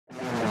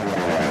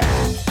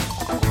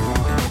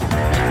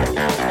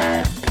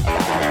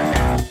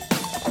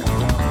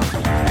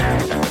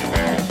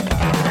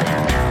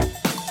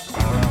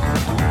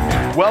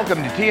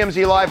Welcome to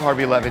TMZ Live.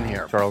 Harvey Levin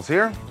here. Charles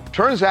here.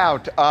 Turns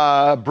out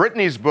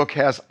Britney's book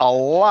has a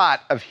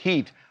lot of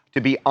heat.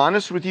 To be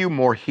honest with you,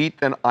 more heat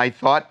than I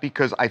thought,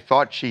 because I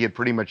thought she had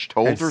pretty much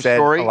told her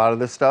story. A lot of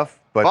this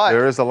stuff, but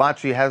there is a lot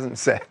she hasn't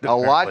said.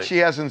 Apparently. A lot she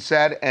hasn't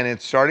said, and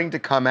it's starting to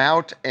come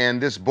out, and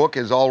this book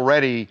is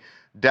already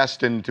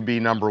destined to be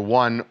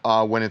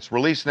 #1 when it's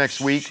released next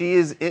week. She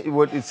is,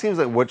 it seems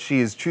like what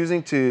she is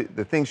choosing to,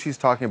 the things she's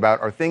talking about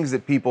are things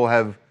that people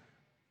have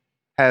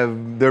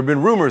there have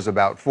been rumors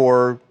about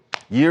for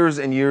years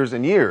and years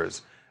and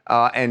years.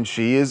 And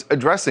she is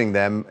addressing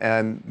them,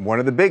 and one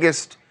of the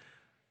biggest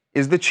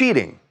is the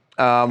cheating.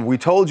 We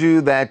told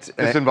you that...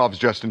 This involves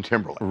Justin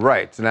Timberlake.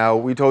 Right. Now,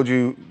 we told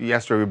you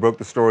yesterday, we broke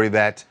the story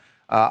that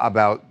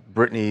about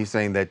Britney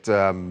saying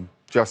that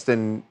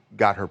Justin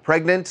got her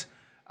pregnant,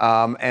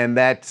 and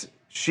that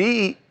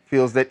she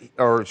feels that,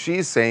 or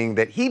she's saying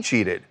that he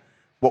cheated.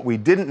 What we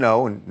didn't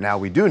know, and now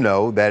we do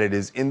know, that it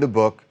is in the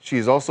book. She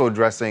is also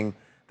addressing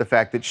the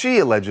fact that she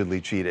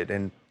allegedly cheated,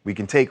 and we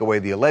can take away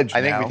the alleged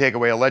I think we take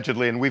away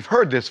allegedly, and we've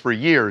heard this for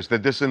years,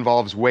 that this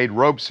involves Wade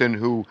Robeson,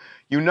 who,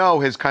 you know,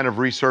 has kind of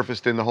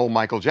resurfaced in the whole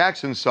Michael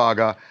Jackson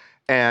saga,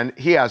 and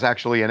he has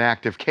actually an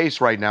active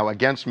case right now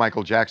against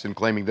Michael Jackson,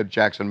 claiming that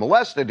Jackson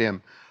molested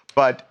him.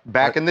 But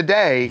back in the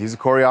day... He's a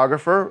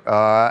choreographer,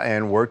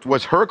 and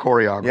was her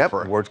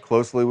choreographer. Yep, worked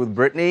closely with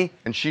Britney.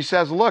 And she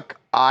says, look,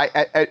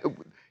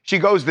 she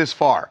goes this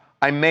far.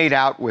 I made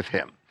out with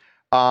him.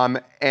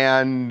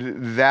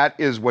 And that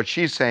is what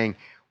she's saying.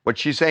 What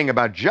she's saying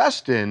about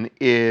Justin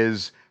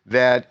is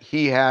that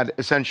he had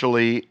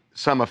essentially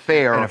some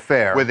affair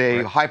with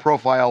a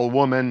high-profile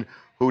woman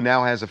who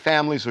now has a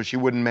family, so she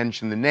wouldn't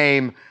mention the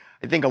name.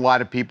 I think a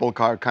lot of people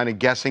are kind of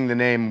guessing the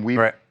name,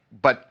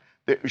 but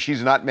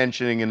she's not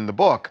mentioning it in the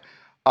book.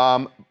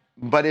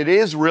 But it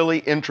is really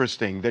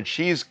interesting that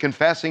she's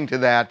confessing to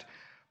that,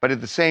 but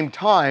at the same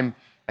time,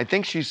 I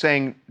think she's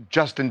saying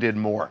Justin did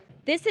more.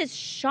 This is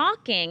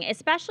shocking,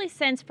 especially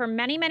since for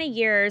many, many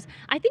years,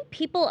 I think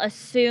people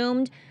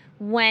assumed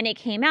when it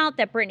came out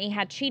that Britney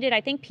had cheated,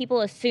 I think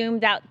people assumed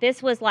that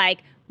this was like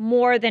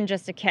more than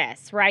just a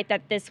kiss, right?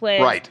 That this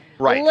was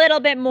a little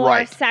bit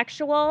more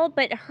sexual.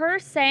 But her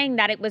saying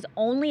that it was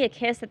only a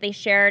kiss that they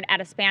shared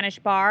at a Spanish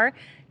bar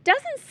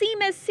doesn't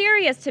seem as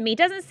serious to me.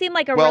 Doesn't seem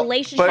like a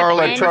relationship.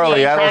 But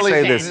Charlie, I will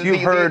say this.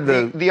 You've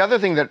heard the other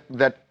thing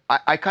that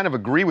I kind of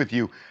agree with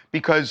you,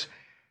 because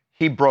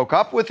he broke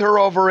up with her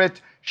over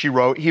it. He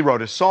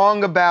wrote a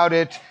song about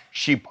it.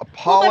 She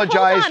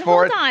apologized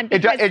for it.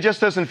 It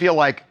just doesn't feel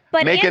like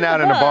making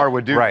out in a bar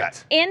would do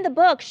that. In the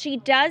book, she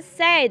does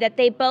say that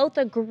they both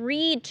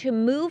agreed to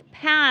move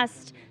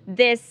past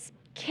this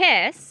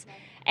kiss,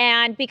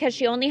 and because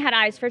she only had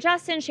eyes for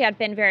Justin, she had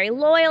been very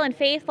loyal and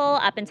faithful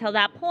up until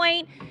that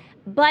point.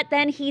 But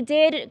then he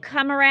did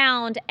come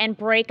around and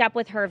break up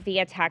with her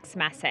via text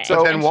message.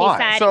 So then why?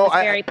 She said it was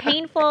very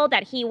painful,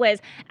 that he was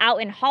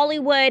out in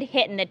Hollywood,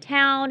 hitting the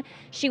town.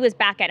 She was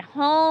back at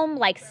home,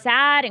 like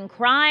sad and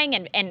crying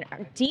and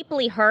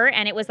deeply hurt.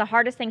 And it was the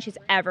hardest thing she's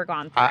ever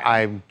gone through.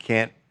 I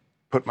can't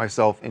put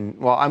myself in,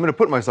 well, I'm going to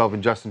put myself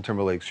in Justin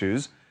Timberlake's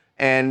shoes.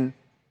 And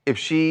if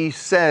she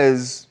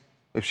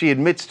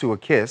admits to a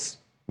kiss,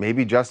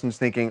 maybe Justin's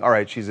thinking, all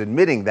right, she's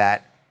admitting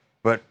that,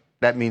 but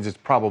that means it's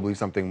probably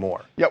something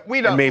more. Yeah,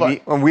 we don't.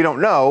 And we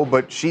don't know,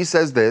 but she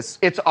says this.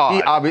 It's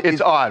odd.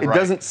 It's odd. It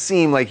doesn't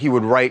seem like he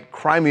would write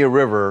 "Cry Me a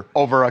River"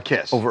 over a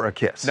kiss.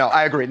 No,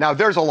 I agree. Now,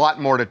 there's a lot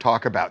more to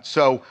talk about.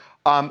 So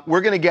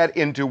we're going to get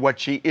into what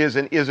she is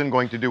and isn't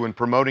going to do in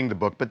promoting the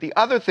book. But the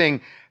other thing,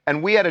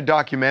 and we had a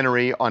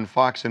documentary on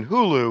Fox and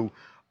Hulu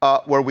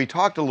where we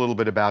talked a little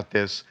bit about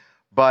this.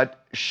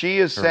 But she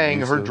is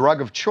saying her drug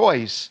of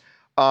choice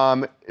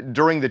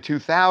during the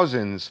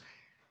 2000s.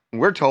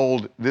 We're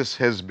told this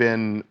has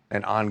been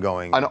an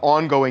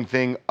ongoing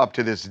thing up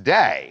to this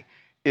day,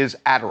 is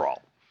Adderall.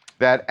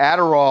 That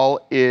Adderall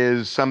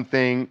is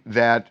something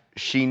that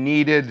she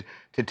needed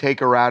to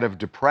take her out of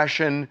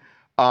depression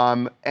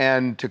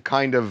and to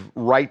kind of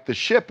right the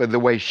ship of the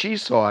way she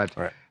saw it.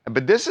 Right.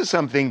 But this is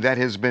something that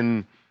has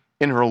been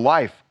in her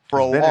life for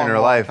a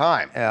long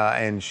time.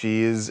 And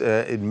she is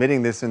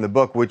admitting this in the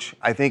book, which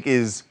I think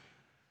is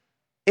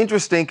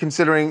interesting,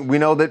 considering we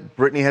know that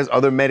Britney has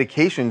other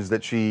medications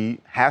that she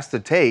has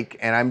to take,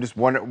 and I'm just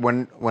wondering,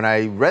 when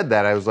I read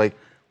that, I was like,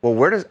 well,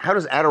 how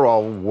does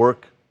Adderall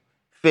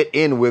fit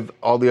in with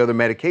all the other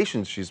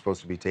medications she's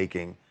supposed to be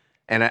taking,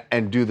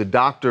 and do the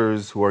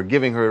doctors who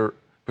are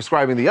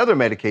prescribing the other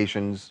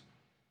medications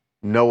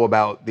know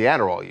about the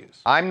Adderall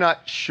use? I'm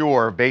not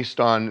sure, based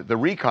on the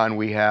recon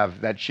we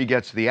have, that she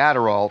gets the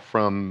Adderall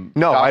from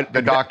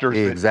the doctors.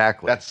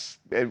 Exactly. That's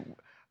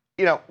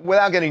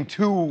without getting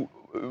too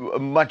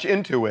much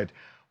into it,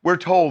 we're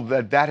told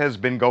that has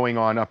been going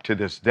on up to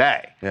this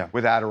day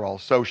with Adderall.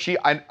 So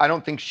I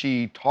don't think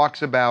she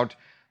talks about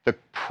the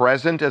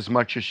present as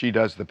much as she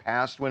does the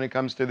past when it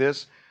comes to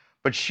this,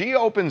 but she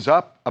opens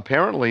up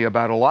apparently,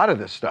 about a lot of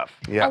this stuff.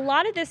 A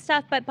lot of this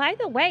stuff. But by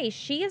the way,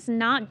 she is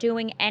not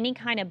doing any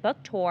kind of book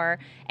tour,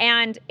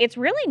 and it's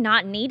really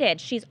not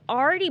needed. She's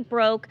already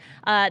broke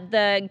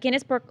the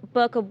Guinness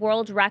Book of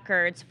World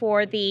Records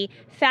for the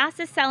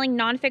fastest selling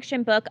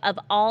nonfiction book of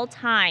all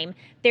time.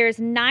 There's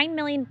 9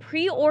 million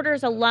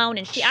pre-orders alone,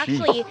 and she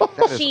actually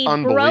she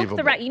broke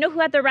the record. You know who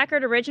had the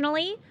record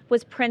originally?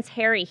 Was Prince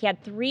Harry. He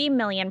had 3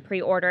 million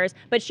pre-orders,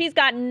 but she's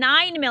got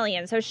 9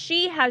 million. So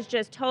she has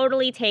just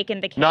totally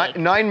taken the cake.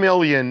 9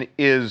 million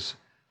is,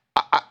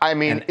 I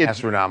mean, it's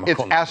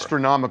astronomical. It's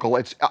astronomical.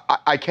 It's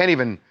I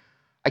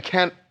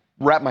can't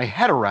wrap my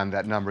head around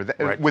that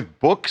number. With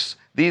books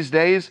these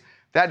days,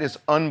 that is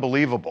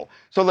unbelievable.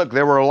 So look,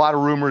 there were a lot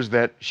of rumors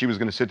that she was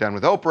going to sit down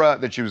with Oprah,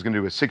 that she was going to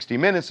do a 60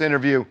 Minutes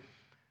interview.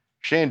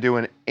 She ain't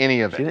doing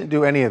any of it. She didn't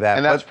do any of that.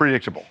 And that's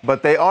predictable.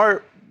 But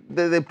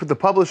the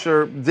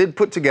publisher did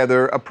put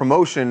together a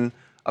promotion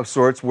of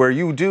sorts where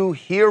you do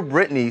hear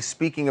Britney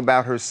speaking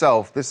about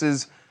herself. This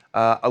is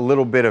a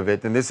little bit of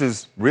it, and this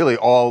is really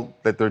all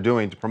that they're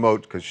doing to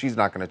promote, because she's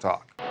not going to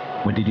talk.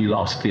 When did you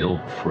last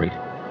feel free?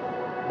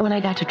 When I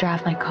got to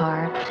drive my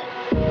car.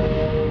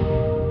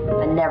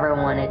 I never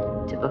wanted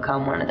to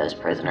become one of those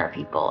prisoner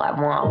people. I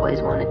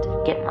always wanted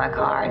to get in my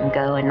car and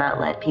go and not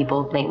let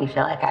people make me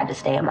feel like I had to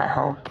stay at my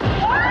home.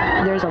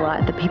 There's a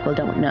lot that people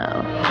don't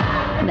know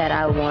that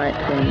I want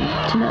them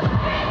to know.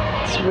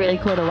 It's really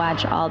cool to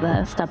watch all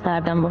the stuff that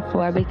I've done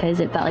before, because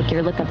it felt like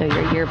you're looking through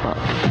your yearbook.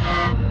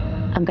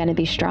 I'm going to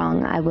be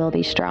strong. I will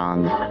be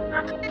strong.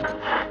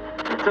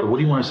 So what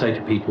do you want to say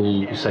to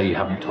people who say you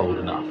haven't told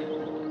enough?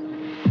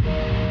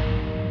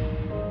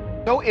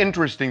 So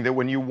interesting that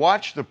when you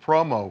watch the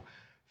promo,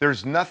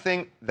 there's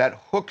nothing that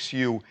hooks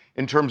you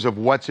in terms of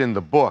what's in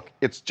the book.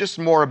 It's just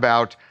more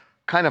about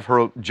kind of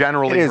her,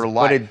 generally her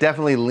life. But it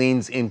definitely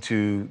leans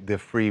into the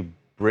Free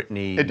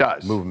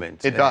Britney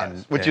movement. It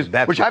does, which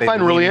I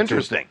find really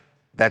interesting.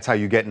 That's how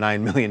you get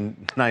 9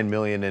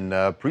 million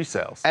in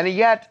pre-sales. And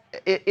yet,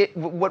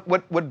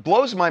 what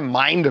blows my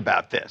mind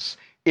about this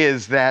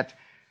is that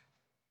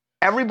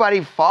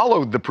everybody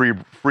followed the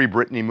Free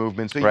Britney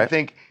movement. So you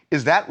think,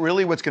 is that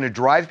really what's going to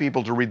drive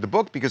people to read the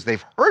book because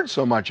they've heard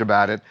so much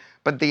about it?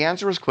 But the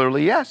answer is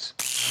clearly yes.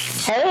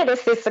 Hey,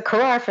 this is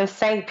Sakura from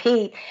St.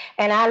 Pete,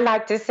 and I'd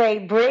like to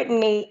say,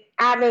 Britney,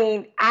 I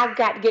mean, I've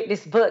got to get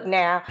this book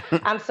now.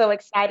 I'm so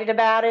excited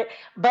about it.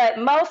 But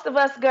most of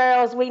us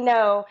girls, we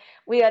know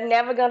we are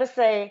never going to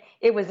say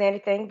it was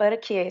anything but a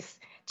kiss.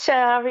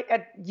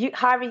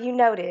 Harvey, you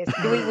know this.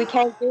 We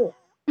can't do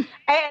it.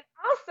 And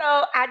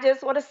also, I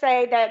just want to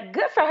say that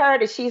good for her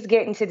that she's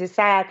getting to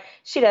decide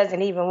she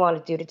doesn't even want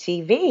to do the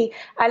TV.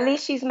 At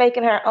least she's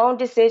making her own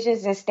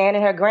decisions and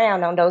standing her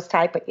ground on those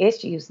type of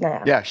issues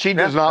now. Yeah, she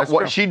does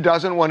not. She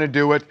doesn't want to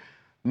do it,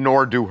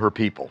 nor do her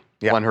people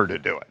want her to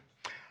do it.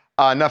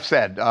 Enough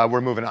said. We're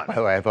moving on. By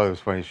the way, I thought it was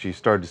funny. She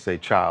started to say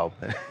child.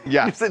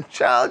 Yeah. You said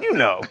child, you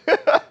know.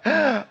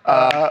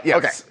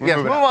 Yes. Okay.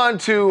 Move on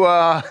to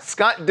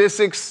Scott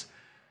Disick's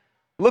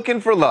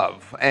looking for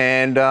love.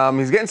 And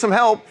he's getting some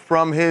help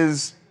from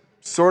his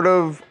sort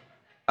of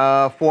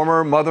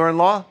former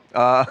mother-in-law,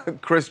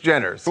 Kris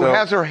Jenner. Who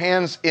has her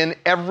hands in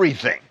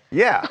everything.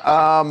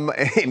 Yeah,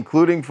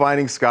 including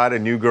finding Scott a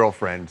new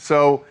girlfriend.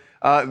 So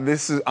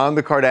this is on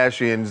the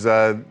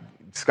Kardashians.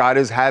 Scott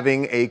is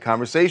having a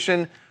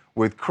conversation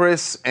with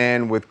Kris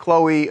and with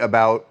Khloe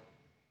about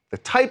the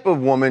type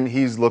of woman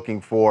he's looking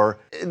for.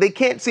 They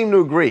can't seem to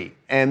agree.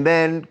 And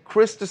then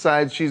Kris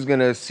decides she's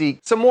going to seek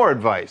some more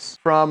advice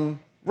from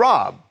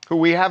Rob, who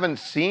we haven't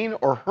seen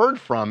or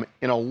heard from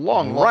in a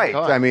long time. Right.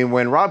 I mean,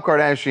 when Rob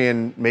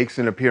Kardashian makes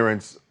an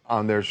appearance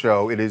on their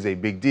show, it is a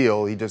big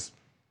deal. He just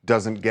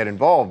doesn't get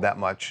involved that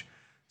much.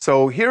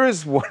 So here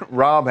is what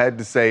Rob had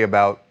to say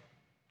about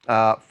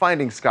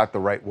finding Scott the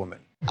right woman.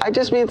 I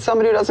just mean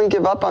somebody who doesn't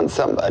give up on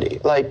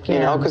somebody. Like, you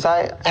know, because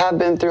I have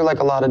been through like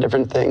a lot of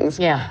different things.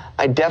 Yeah.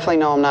 I definitely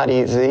know I'm not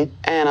easy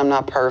and I'm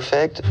not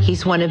perfect.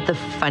 He's one of the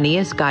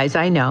funniest guys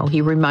I know.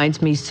 He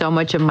reminds me so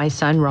much of my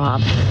son,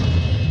 Rob.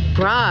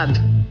 Rob,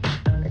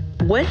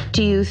 what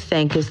do you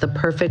think is the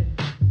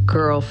perfect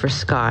girl for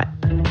Scott?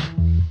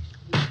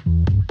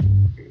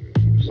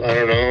 I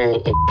don't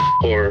know,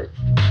 or...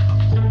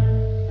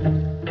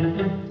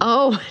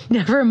 Oh,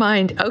 never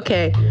mind.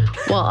 Okay.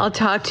 Well, I'll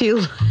talk to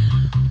you.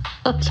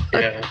 I'll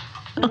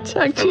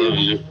talk to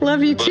you.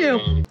 Love you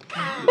too.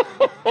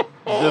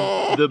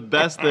 The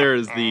best there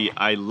is the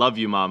 "I love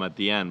you, Mom" at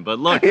the end. But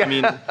look, I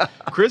mean,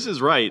 Kris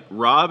is right.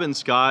 Rob and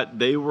Scott,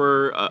 they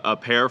were a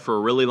pair for a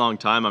really long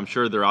time. I'm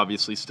sure they're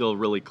obviously still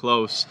really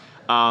close.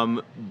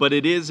 But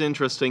it is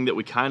interesting that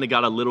we kind of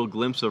got a little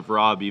glimpse of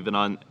Rob,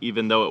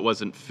 even though it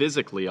wasn't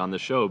physically on the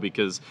show,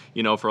 because,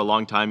 you know, for a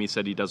long time he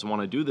said he doesn't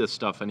want to do this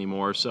stuff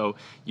anymore. So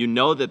you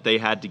know that they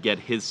had to get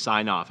his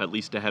sign off, at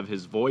least to have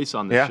his voice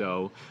on the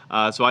show.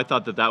 So I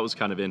thought that was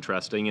kind of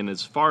interesting. And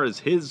as far as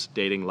his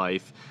dating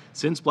life,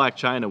 since Black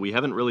China, we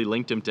haven't really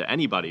linked him to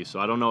anybody. So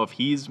I don't know if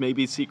he's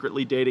maybe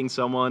secretly dating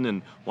someone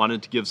and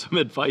wanted to give some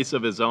advice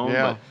of his own,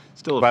 but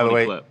still a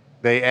funny clip.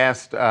 They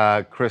asked,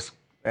 Kris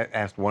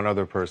asked one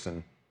other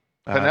person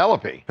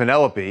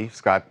Penelope,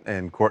 Scott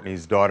and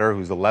Courtney's daughter,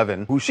 who's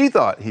 11, who she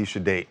thought he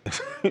should date.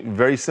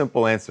 Very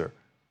simple answer.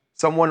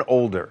 Someone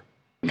older.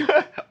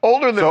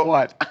 Older than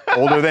what?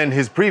 Older than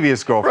his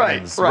previous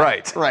girlfriends.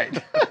 Right.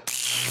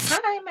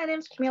 Hi, my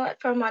name's Camila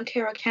from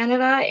Ontario,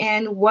 Canada,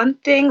 and one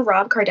thing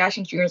Rob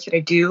Kardashian Jr. is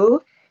going to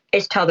do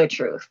is tell the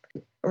truth.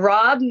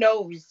 Rob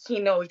knows. He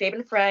knows they've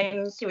been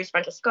friends. He was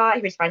friends with Scott.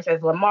 He was friends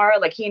with Lamar.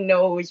 Like, he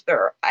knows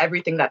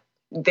everything that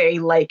they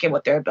like and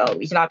what they're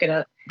about.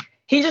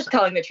 He's just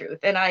telling the truth,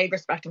 and I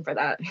respect him for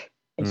that.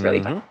 It's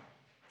really fun.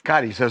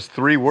 God, he says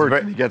 3 words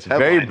and he gets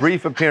headlines. Very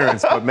brief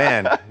appearance, but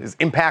man, is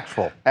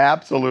impactful.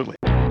 Absolutely.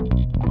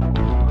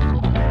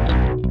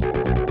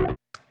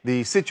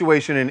 The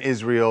situation in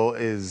Israel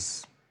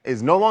is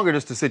no longer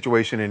just a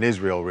situation in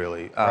Israel,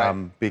 really,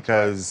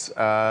 because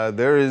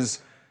there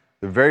is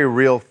the very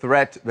real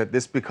threat that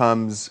this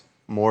becomes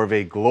more of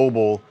a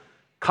global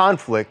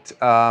conflict.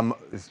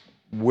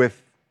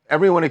 With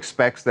everyone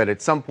expects that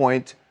at some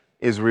point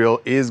Israel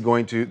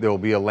there will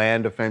be a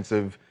land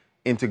offensive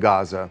into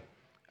Gaza.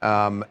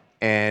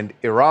 And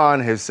Iran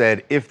has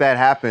said if that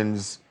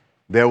happens,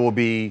 there will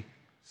be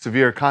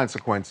severe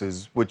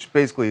consequences, which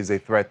basically is a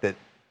threat that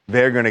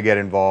they're going to get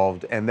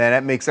involved. And then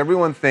that makes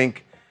everyone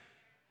think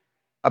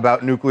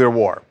about nuclear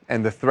war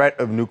and the threat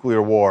of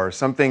nuclear war,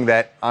 something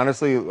that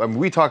honestly,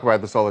 we talk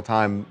about this all the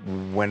time.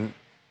 When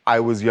I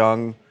was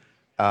young,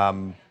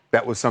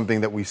 that was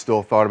something that we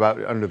still thought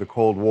about under the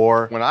Cold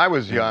War. When I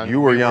was young,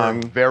 you were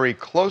young, very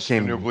close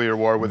to nuclear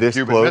war with the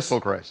Cuban Missile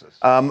Crisis.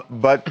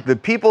 But the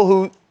people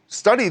who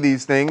study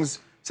these things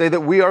say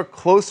that we are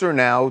closer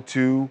now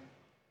to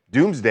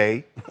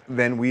doomsday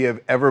than we have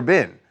ever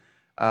been.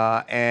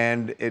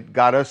 And it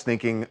got us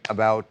thinking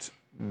about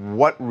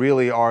what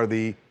really are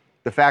the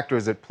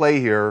factors at play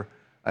here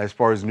as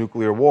far as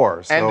nuclear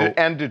war.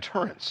 And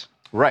deterrence.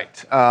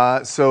 Right.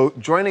 So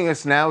joining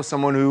us now,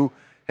 someone who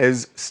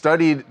has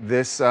studied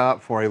this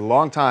for a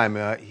long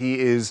time. He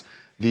is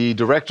the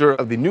director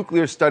of the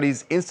Nuclear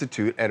Studies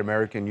Institute at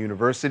American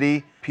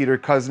University, Peter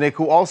Kuznick,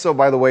 who also,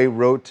 by the way,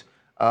 wrote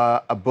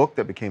a book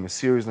that became a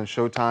series on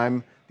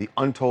Showtime, The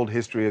Untold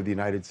History of the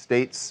United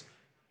States.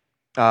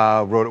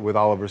 Wrote it with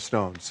Oliver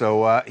Stone.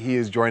 So he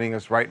is joining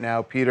us right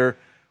now. Peter,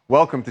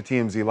 welcome to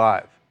TMZ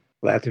Live.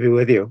 Glad to be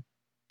with you.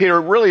 Peter,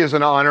 it really is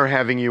an honor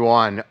having you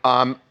on.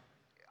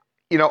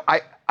 There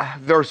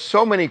are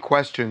so many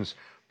questions,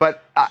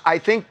 but I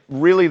think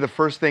really the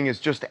first thing is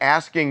just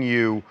asking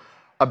you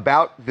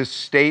about the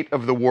state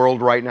of the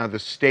world right now, the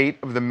state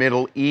of the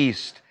Middle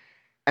East,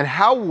 and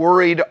how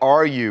worried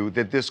are you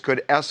that this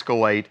could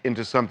escalate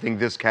into something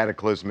this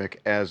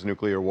cataclysmic as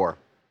nuclear war?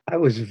 I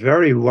was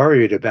very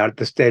worried about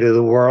the state of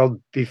the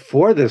world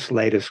before this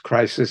latest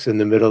crisis in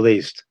the Middle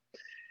East.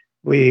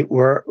 We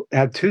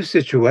had 2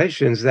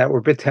 situations that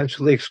were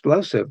potentially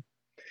explosive.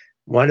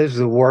 One is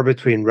the war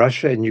between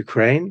Russia and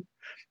Ukraine,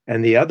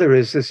 and the other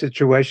is the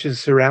situation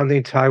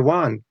surrounding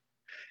Taiwan.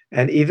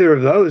 And either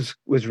of those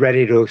was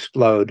ready to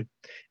explode.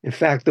 In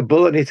fact, the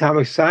Bulletin of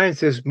Atomic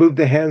Sciences moved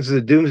the hands of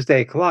the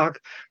doomsday clock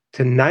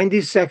to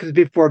 90 seconds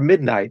before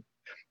midnight,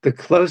 the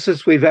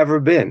closest we've ever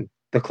been.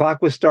 The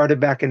clock was started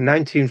back in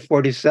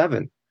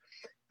 1947.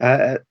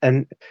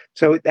 And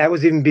so that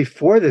was even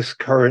before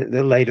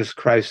the latest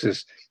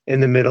crisis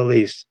in the Middle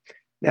East.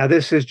 Now,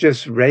 this has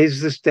just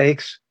raised the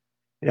stakes.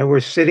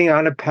 We're sitting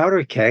on a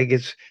powder keg.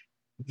 It's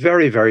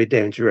very, very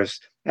dangerous.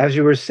 As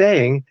you were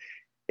saying,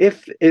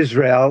 if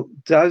Israel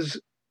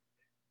does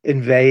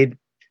invade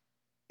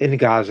in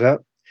Gaza,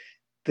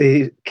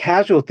 the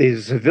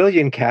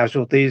civilian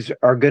casualties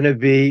are going to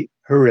be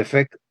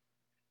horrific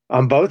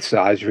on both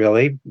sides,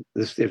 really,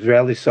 the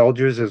Israeli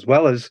soldiers as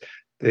well as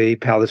the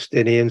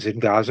Palestinians in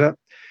Gaza.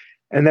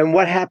 And then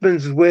what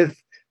happens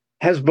with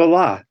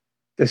Hezbollah?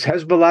 Does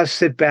Hezbollah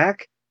sit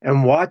back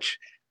and watch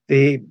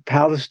the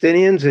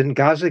Palestinians in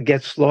Gaza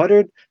get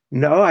slaughtered?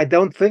 No, I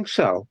don't think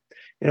so.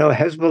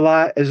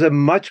 Hezbollah is a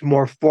much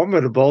more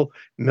formidable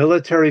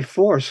military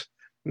force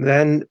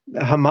than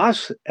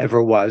Hamas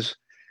ever was,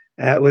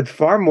 with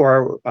far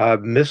more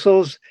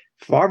missiles,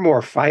 far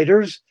more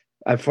fighters,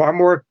 far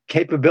more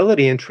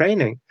capability and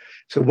training.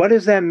 So what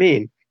does that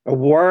mean? A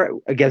war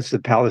against the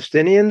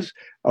Palestinians,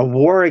 a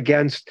war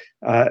against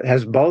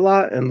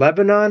Hezbollah in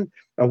Lebanon,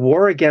 a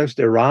war against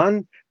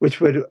Iran,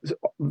 which would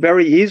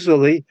very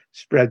easily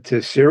spread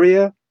to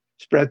Syria,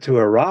 spread to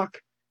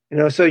Iraq.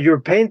 So you're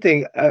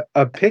painting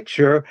a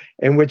picture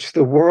in which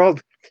the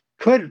world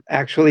could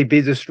actually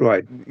be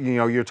destroyed.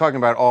 You're talking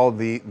about all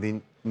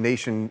the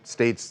nation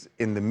states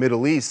in the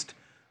Middle East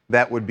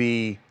that would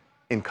be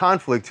in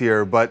conflict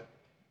here, but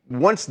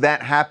once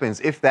that happens,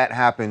 if that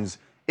happens,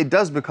 it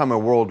does become a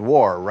world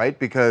war, right?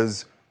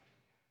 Because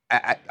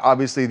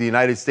obviously the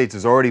United States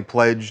has already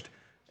pledged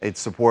its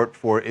support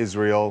for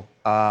Israel,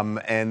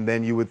 and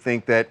then you would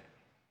think that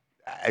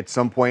at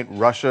some point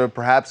Russia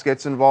perhaps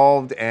gets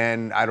involved,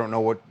 and I don't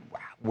know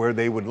where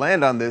they would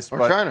land on this. Or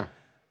China.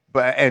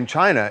 And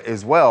China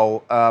as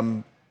well.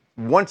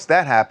 Once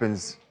that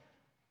happens,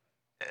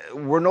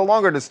 we're no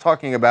longer just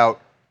talking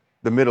about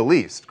the Middle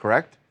East,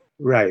 correct?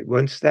 Right.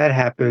 Once that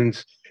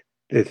happens,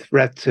 the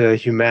threat to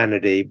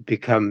humanity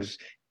becomes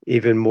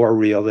even more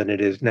real than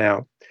it is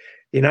now.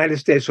 The United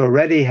States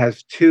already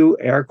has 2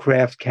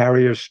 aircraft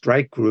carrier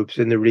strike groups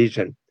in the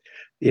region.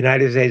 The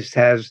United States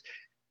has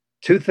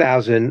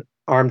 2,000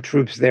 armed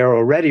troops there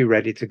already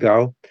ready to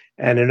go,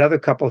 and another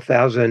couple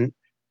thousand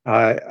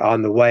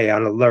on the way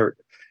on alert.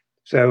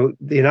 So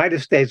the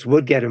United States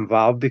would get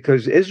involved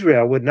because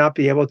Israel would not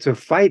be able to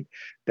fight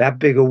that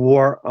big a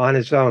war on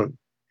its own.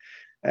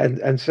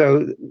 And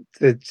so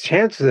the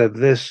chances of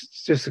this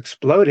just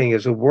exploding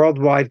as a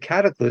worldwide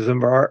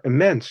cataclysm are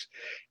immense.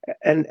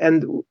 And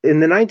in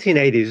the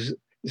 1980s,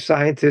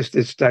 scientists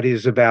did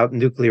studies about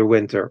nuclear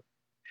winter.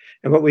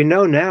 And what we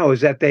know now is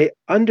that they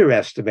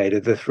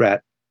underestimated the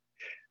threat.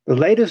 The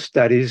latest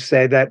studies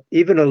say that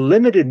even a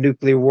limited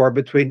nuclear war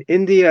between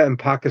India and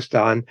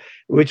Pakistan,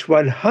 in which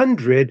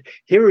 100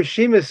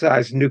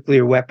 Hiroshima-sized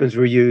nuclear weapons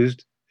were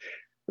used,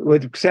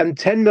 would send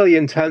 10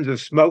 million tons of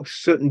smoke,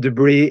 soot, and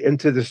debris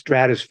into the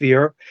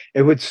stratosphere.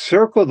 It would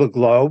circle the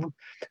globe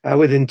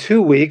within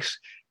 2 weeks,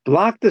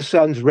 block the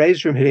sun's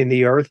rays from hitting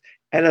the Earth,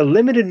 and a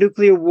limited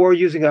nuclear war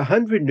using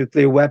 100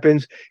 nuclear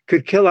weapons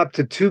could kill up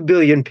to 2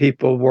 billion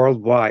people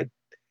worldwide.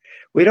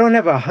 We don't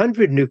have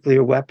 100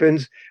 nuclear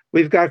weapons.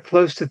 We've got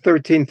close to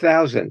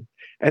 13,000.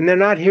 And they're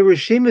not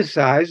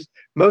Hiroshima-sized.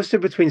 Most are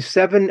between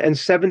 7 and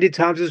 70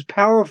 times as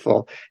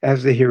powerful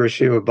as the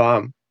Hiroshima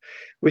bomb,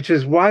 which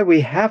is why we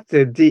have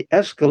to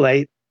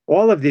de-escalate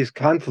all of these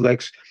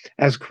conflicts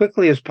as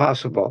quickly as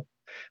possible.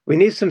 We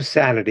need some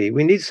sanity.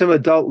 We need some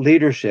adult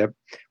leadership.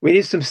 We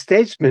need some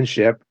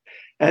statesmanship.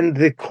 And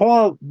the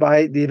call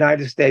by the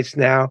United States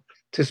now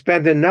to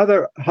spend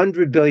another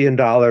 $100 billion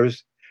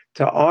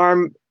to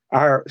arm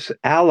our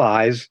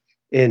allies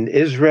in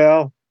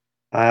Israel,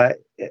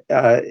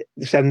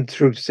 send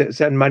troops,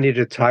 send money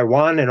to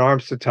Taiwan and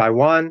arms to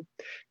Taiwan,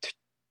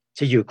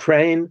 to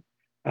Ukraine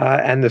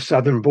and the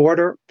southern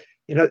border.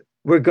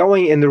 We're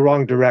going in the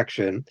wrong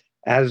direction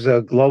as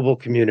a global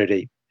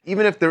community.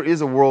 Even if there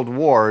is a world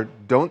war,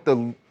 don't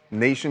the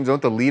nations,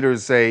 don't the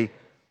leaders say,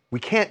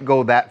 we can't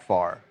go that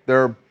far?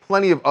 There are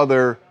plenty of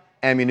other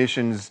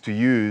ammunitions to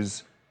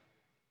use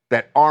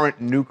that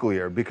aren't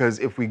nuclear, because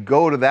if we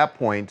go to that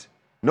point,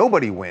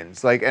 nobody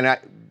wins.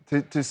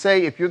 To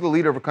say, if you're the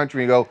leader of a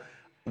country and go,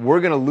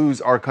 we're going to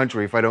lose our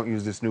country if I don't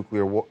use this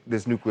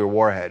nuclear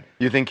warhead.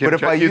 You think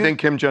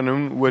Kim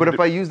Jong-un would? But if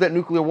I use that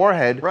nuclear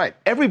warhead, right,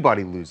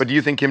 everybody loses. But do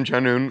you think Kim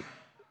Jong-un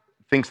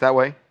thinks that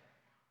way?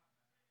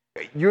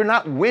 You're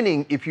not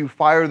winning if you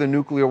fire the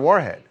nuclear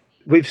warhead.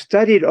 We've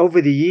studied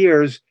over the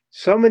years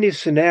so many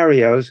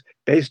scenarios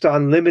based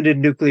on limited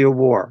nuclear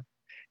war.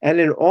 And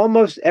in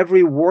almost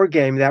every war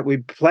game that we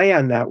play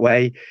on that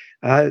way,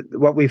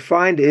 what we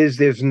find is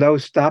there's no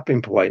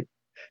stopping point.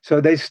 So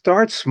they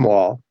start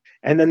small,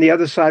 and then the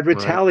other side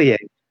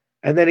retaliates.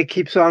 Right. And then it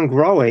keeps on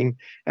growing,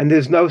 and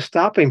there's no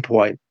stopping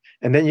point.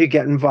 And then you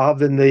get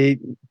involved in the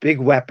big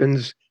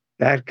weapons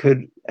that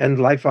could end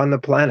life on the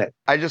planet.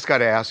 I just got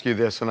to ask you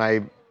this, and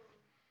I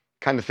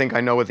kind of think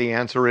I know what the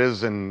answer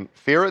is and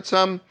fear it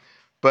some,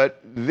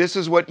 but this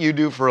is what you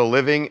do for a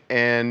living,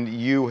 and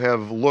you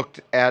have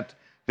looked at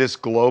this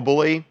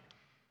globally.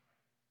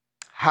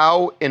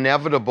 How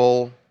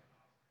inevitable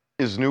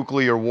is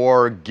nuclear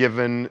war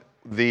given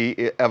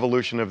the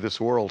evolution of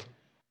this world?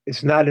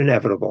 It's not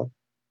inevitable.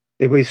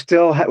 We're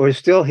still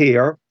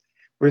here.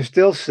 We're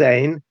still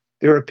sane.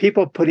 There are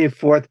people putting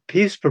forth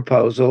peace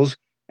proposals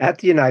at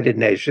the United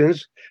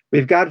Nations.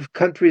 We've got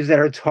countries that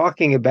are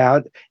talking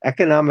about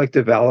economic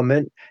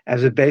development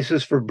as a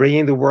basis for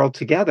bringing the world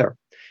together.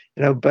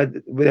 But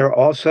there are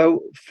also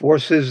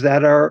forces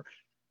that are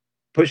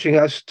pushing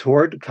us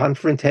toward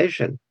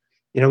confrontation.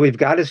 We've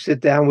got to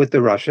sit down with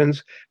the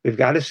Russians. We've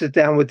got to sit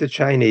down with the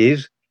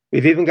Chinese.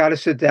 We've even got to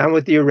sit down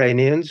with the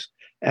Iranians.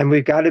 And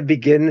we've got to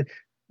begin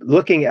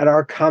looking at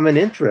our common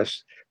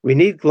interests. We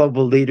need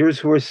global leaders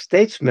who are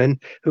statesmen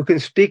who can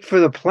speak for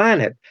the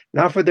planet,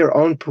 not for their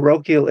own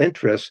parochial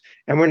interests.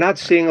 And we're not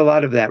seeing a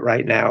lot of that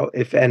right now,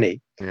 if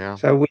any. Yeah.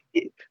 So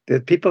the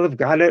people have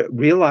got to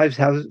realize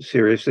how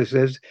serious this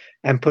is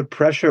and put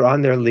pressure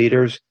on their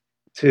leaders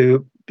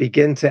to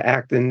begin to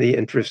act in the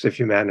interest of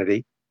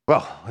humanity.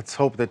 Well, let's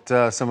hope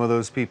that some of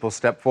those people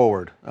step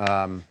forward.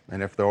 And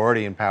if they're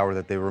already in power,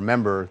 that they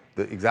remember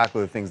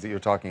exactly the things that you're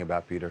talking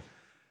about, Peter.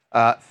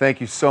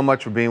 Thank you so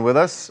much for being with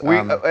us.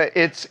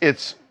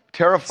 It's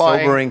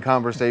terrifying, sobering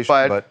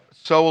conversation, but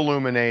so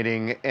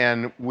illuminating,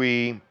 and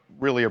we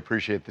really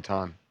appreciate the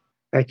time.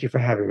 Thank you for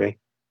having me.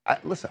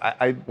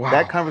 Wow.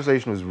 That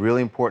conversation was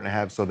really important to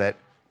have so that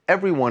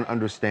everyone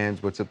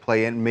understands what's at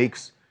play and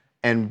makes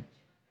and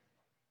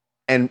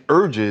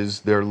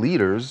urges their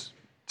leaders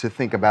to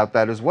think about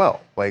that as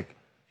well.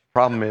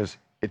 Problem is,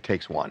 it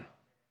takes one.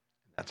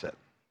 That's it,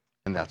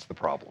 and that's the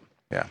problem.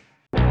 Yeah.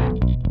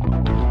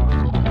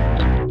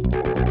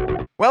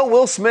 Well,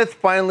 Will Smith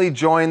finally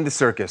joined the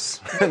circus.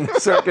 The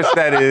circus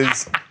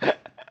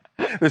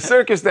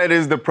that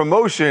is the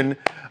promotion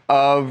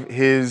of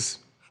his,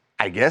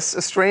 I guess,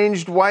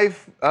 estranged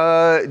wife,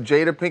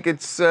 Jada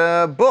Pinkett's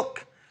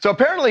book. So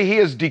apparently he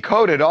has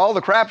decoded all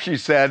the crap she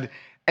said,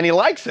 and he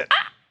likes it.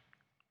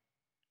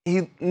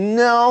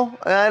 No,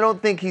 I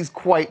don't think he's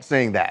quite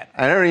saying that.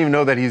 I don't even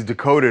know that he's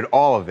decoded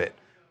all of it.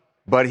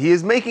 But he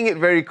is making it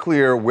very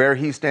clear where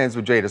he stands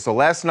with Jada. So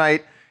last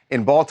night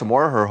in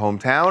Baltimore, her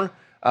hometown,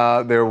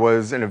 there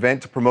was an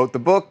event to promote the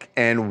book,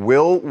 and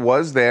Will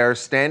was there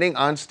standing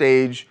on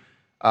stage,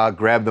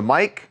 grabbed the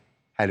mic,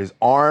 had his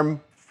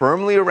arm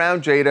firmly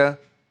around Jada,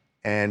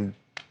 and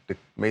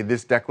made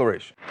this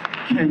declaration.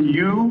 Can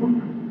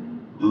you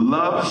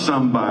love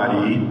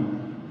somebody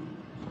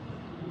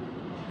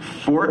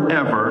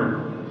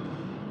forever,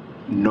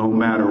 no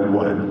matter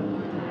what?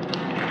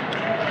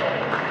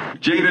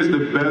 Jada's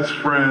the best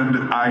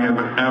friend I have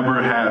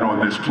ever had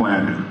on this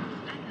planet.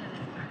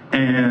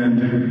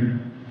 And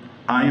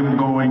I am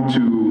going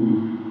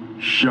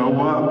to show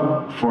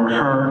up for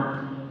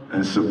her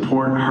and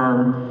support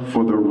her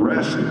for the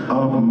rest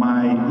of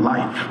my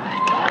life.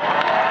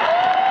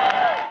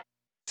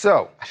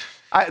 So,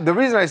 the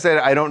reason I said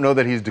I don't know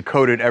that he's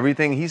decoded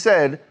everything, he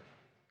said,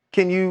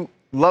 can you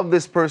love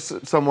this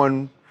person,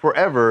 someone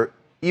forever,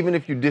 even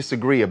if you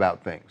disagree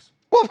about things?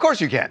 Well, of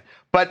course you can.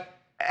 But,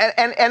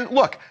 and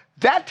look,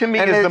 that to me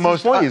is the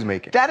most point he's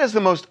making. That is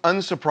the most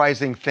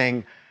unsurprising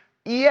thing.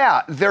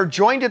 Yeah, they're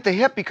joined at the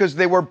hip because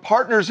they were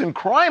partners in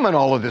crime and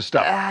all of this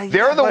stuff.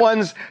 They're the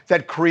ones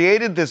that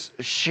created this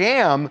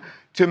sham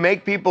to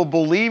make people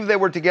believe they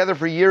were together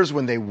for years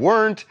when they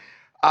weren't.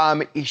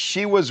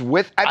 She was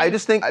with. I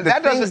just think the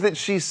things that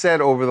she said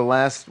over the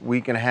last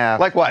week and a half.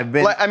 Like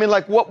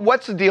what?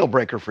 What's the deal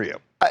breaker for you?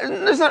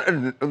 It's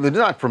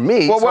not for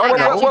me. Well, what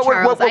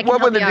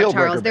would the deal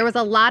breaker be? There was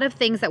a lot of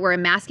things that were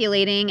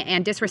emasculating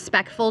and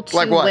disrespectful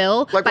to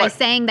Will by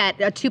saying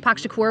that Tupac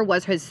Shakur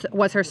was her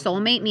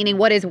soulmate. Meaning,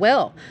 what is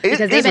Will?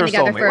 Because they've been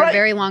together for a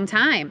very long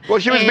time. Well,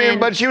 she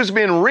was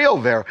being real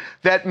there.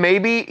 That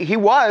maybe he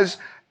was.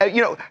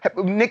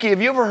 Nikki,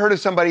 have you ever heard of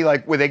somebody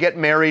like where they get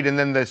married and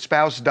then the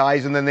spouse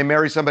dies and then they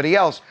marry somebody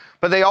else,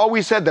 but they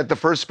always said that the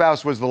first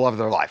spouse was the love of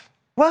their life?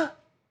 What?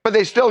 But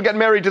they still get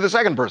married to the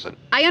second person.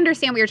 I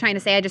understand what you're trying to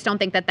say. I just don't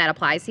think that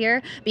applies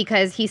here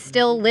because he's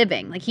still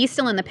living. Like, he's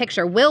still in the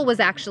picture. Will was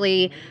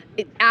actually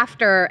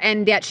after,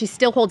 and yet she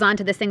still holds on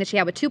to this thing that she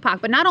had with Tupac.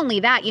 But not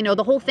only that,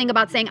 the whole thing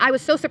about saying, I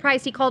was so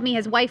surprised he called me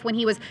his wife when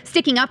he was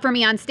sticking up for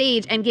me on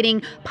stage and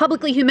getting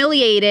publicly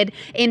humiliated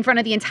in front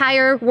of the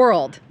entire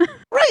world.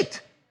 Right.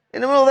 In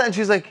the middle of that, and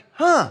she's like,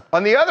 huh.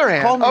 On the other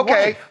hand,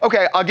 okay,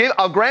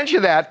 I'll grant you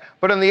that.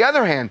 But on the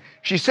other hand,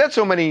 she said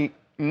so many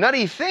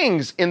nutty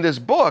things in this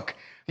book,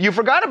 you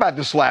forgot about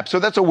the slap. So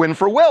that's a win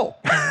for Will.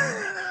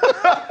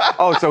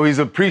 Oh, so he's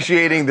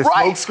appreciating the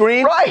smoke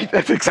screen? Right.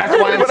 That's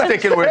why I'm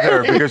sticking with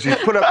her, because she's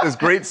put up this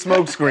great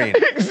smoke screen.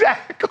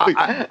 Exactly.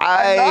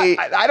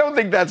 I don't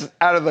think that's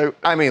out of the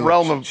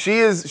realm of...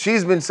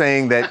 She's been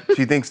saying that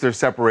she thinks their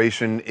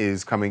separation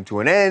is coming to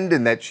an end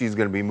and that she's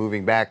going to be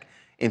moving back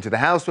into the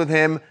house with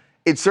him.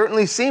 It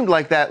certainly seemed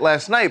like that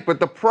last night, but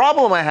the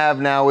problem I have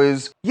now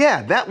is,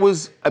 yeah, that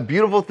was a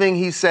beautiful thing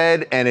he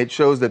said, and it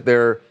shows that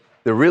they're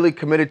really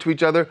committed to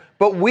each other,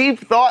 but we've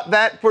thought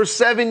that for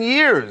 7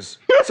 years.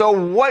 So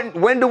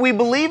when do we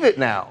believe it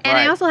now? And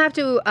I also have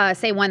to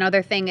say one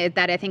other thing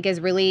that I think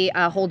is really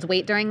holds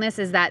weight during this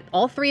is that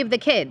all three of the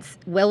kids,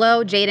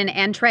 Willow, Jaden,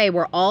 and Trey,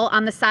 were all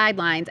on the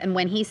sidelines. And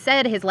when he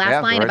said his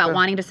last line about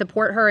wanting to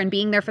support her and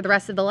being there for the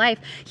rest of the life,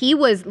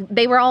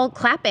 they were all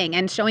clapping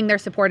and showing their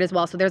support as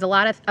well. So there's a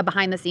lot of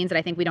behind the scenes that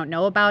I think we don't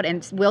know about.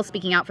 And Will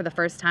speaking out for the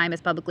first time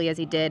as publicly as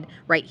he did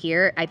right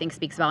here, I think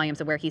speaks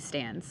volumes of where he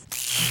stands.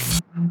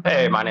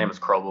 Hey, my name is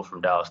Crowell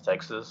from Dallas,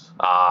 Texas.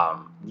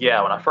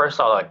 When I first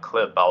saw that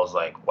clip, I was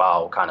like,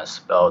 wow, what kind of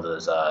spell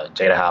does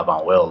Jada have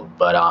on Will?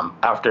 But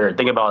after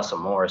thinking about it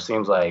some more, it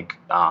seems like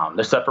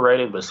they're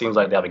separated, but it seems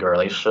like they have a good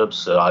relationship.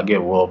 So I'll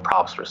give Will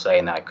props for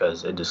saying that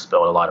because it just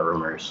spilled a lot of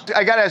rumors.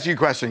 I got to ask you a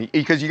question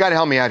because you got to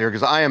help me out here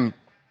because I am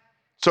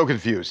so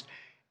confused.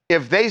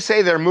 If they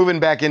say they're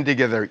moving back in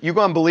together, you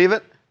going to believe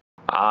it?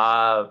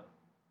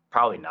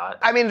 Probably not.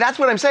 I mean, that's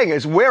what I'm saying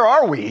is where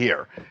are we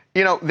here?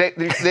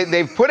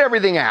 They've put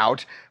everything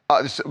out.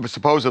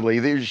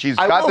 Supposedly, she's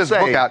got this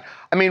book out.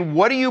 I mean,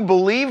 what do you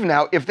believe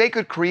now? If they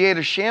could create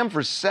a sham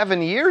for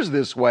 7 years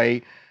this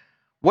way,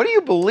 what do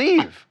you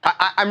believe?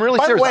 I'm really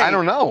serious. I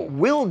don't know.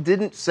 Will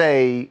didn't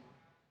say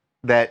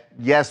that,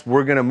 yes,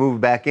 we're going to move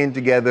back in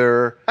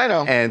together. I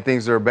know. And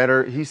things are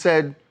better. He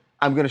said,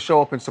 I'm going to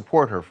show up and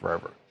support her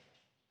forever.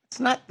 It's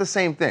not the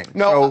same thing.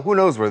 No. So who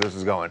knows where this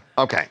is going?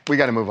 Okay, we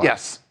got to move on.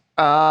 Yes.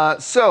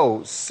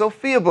 So,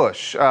 Sophia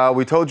Bush,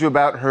 we told you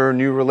about her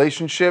new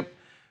relationship.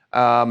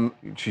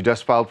 She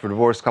just filed for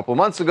divorce a couple of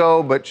months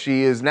ago, but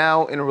she is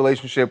now in a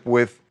relationship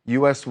with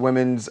U.S.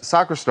 women's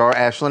soccer star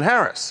Ashlyn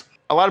Harris.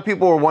 A lot of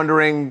people were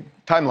wondering...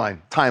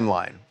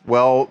 Timeline.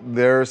 Well,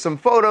 there are some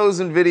photos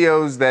and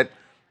videos that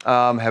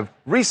have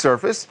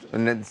resurfaced,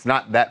 and it's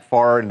not that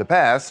far in the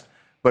past,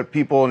 but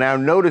people are now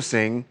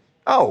noticing,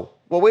 oh,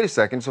 well, wait a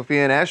second,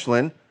 Sophia and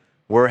Ashlyn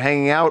were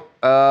hanging out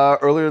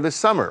earlier this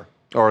summer.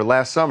 Or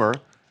last summer,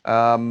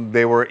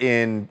 they were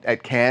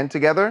at Cannes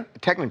together.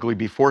 Technically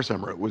before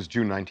summer, it was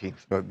June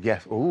 19th.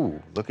 Yes,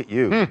 ooh, look at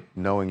you,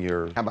 knowing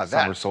your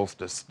summer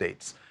solstice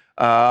dates.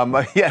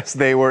 Yes,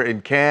 they were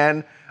in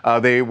Cannes.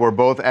 They were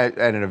both at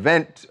an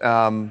event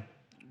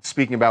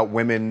speaking about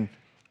women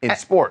in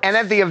sports. And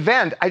at the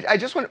event, I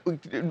just want,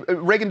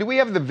 Reagan, do we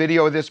have the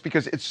video of this?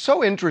 Because it's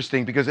so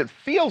interesting, because it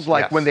feels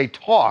like when they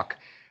talk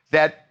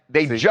that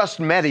they just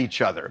met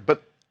each other,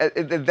 but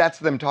that's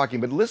them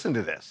talking. But listen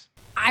to this.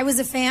 I was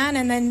a fan,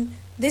 and then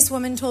this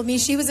woman told me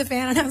she was a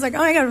fan, and I was like, oh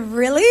my God,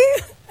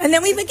 really? And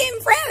then we became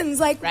friends.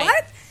 Like,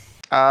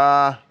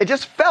 what? It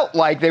just felt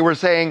like they were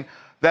saying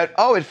that,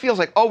 oh, it feels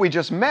like, oh, we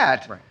just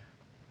met,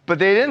 but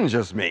they didn't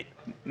just meet.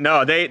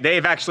 No,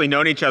 they've actually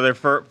known each other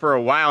for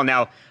a while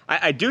now.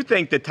 I do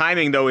think the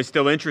timing, though, is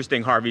still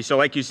interesting, Harvey. So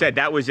like you said,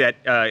 that was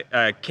at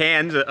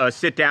Cannes, a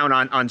sit-down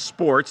on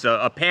sports,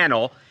 a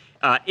panel,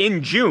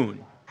 in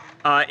June.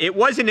 It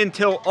wasn't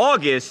until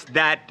August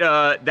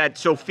that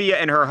Sophia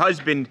and her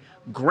husband,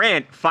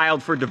 Grant,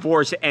 filed for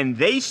divorce, and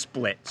they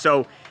split.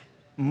 So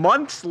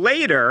months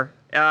later,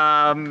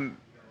 I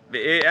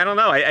don't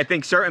know. I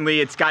think certainly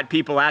it's got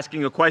people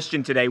asking a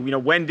question today. You know,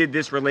 when did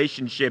this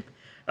relationship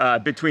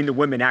between the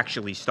women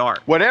actually start?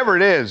 Whatever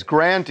it is,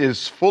 Grant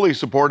is fully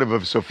supportive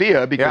of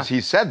Sophia because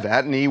he said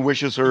that, and he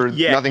wishes her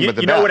nothing but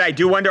the best. You know what I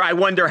do wonder? I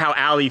wonder how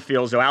Allie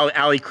feels, though.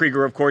 Allie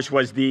Krieger, of course,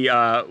 was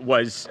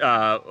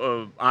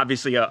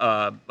obviously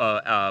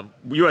a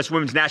U.S.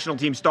 Women's National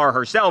Team star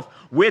herself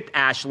with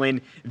Ashlyn.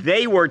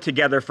 They were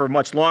together for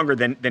much longer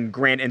than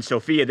Grant and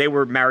Sophia. They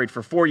were married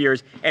for 4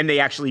 years, and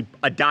they actually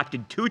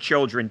adopted 2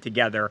 children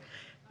together.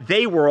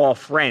 They were all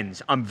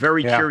friends. I'm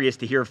very curious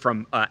to hear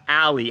from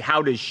Allie.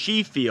 How does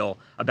she feel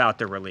about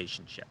their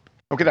relationship?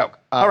 Okay, doke.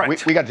 All right.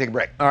 We got to take a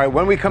break. All right,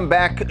 when we come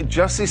back,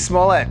 Jussie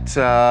Smollett.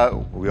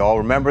 We all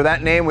remember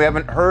that name. We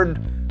haven't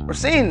heard or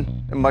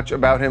seen much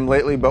about him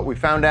lately, but we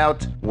found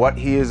out what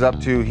he is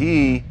up to.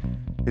 He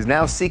is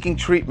now seeking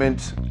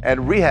treatment at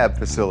a rehab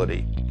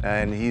facility,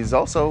 and he's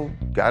also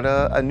got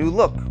a new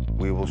look.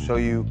 We will show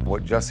you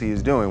what Jussie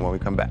is doing when we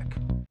come back.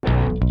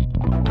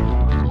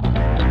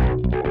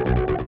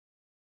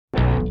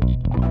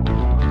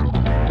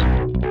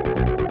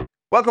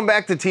 Welcome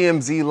back to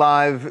TMZ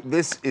Live.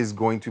 This is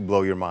going to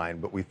blow your mind,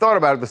 but we thought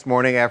about it this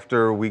morning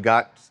after we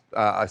got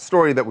a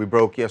story that we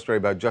broke yesterday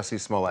about Jussie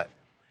Smollett.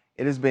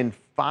 It has been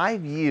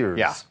 5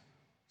 years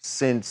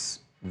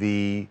since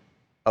the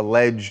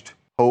alleged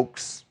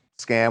hoax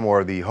scam,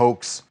 or the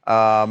hoax.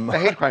 The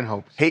hate crime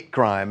hoax. Hate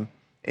crime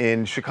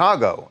in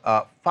Chicago.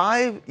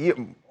 5 years.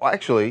 Well,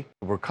 actually,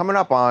 we're coming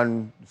up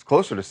on, it's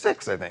closer to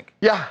 6, I think.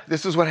 Yeah,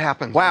 this is what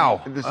happens.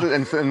 Wow. This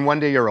is, and one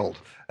day you're old.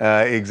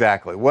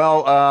 Exactly.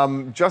 Well,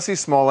 Jussie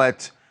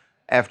Smollett,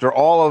 after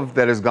all of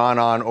that has gone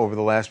on over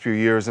the last few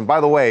years, and by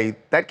the way,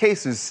 that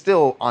case is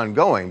still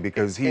ongoing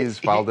because he has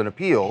filed an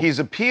appeal. He's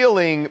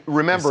appealing.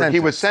 Remember, he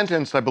was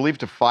sentenced, I believe,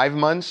 to 5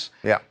 months.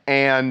 Yeah.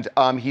 And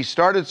he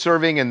started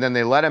serving, and then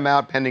they let him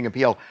out pending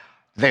appeal.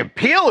 The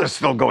appeal is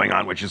still going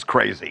on, which is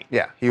crazy.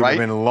 Yeah, he would have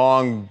been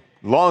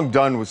long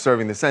done with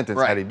serving the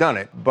sentence had he done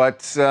it.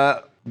 But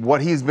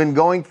what he's been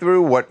going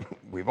through, what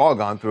we've all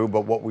gone through,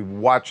 but what we've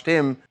watched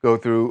him go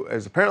through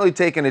has apparently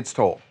taken its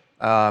toll,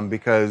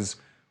 because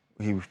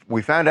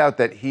we found out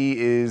that he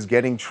is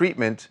getting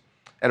treatment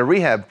at a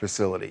rehab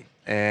facility,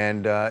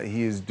 and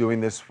he is doing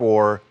this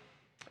for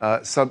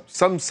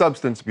some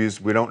substance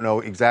abuse. We don't know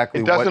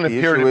exactly what the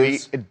issue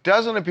is. It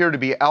doesn't appear to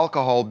be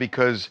alcohol,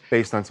 because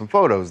based on some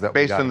photos that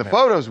we got. Based on the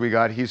photos we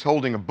got, he's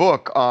holding a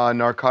book on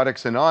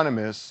Narcotics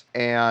Anonymous,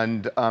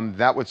 and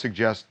that would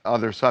suggest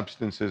other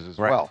substances as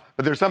well.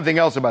 But there's something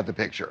else about the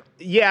picture.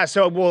 Yeah,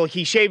 so,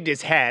 he shaved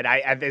his head.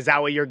 Is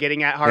that what you're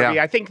getting at, Harvey?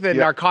 Yeah. I think the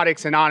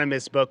Narcotics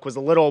Anonymous book was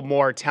a little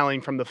more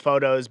telling from the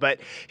photos, but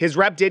his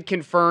rep did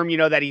confirm,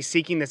 that he's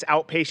seeking this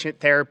outpatient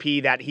therapy,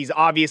 that he's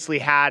obviously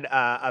had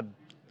a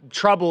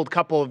troubled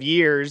couple of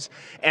years,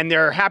 and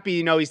they're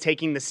happy, he's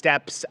taking the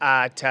steps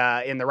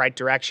in the right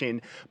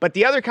direction. But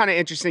the other kind of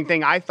interesting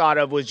thing I thought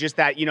of was just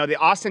that, the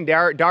Austin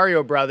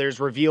Dario brothers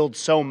revealed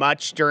so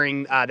much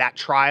during that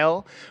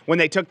trial when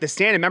they took the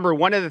stand. And remember,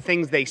 one of the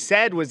things they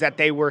said was that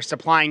they were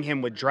supplying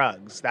him with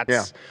drugs.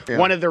 That's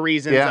one of the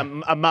reasons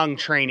among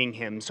training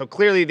him. So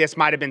clearly this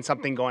might have been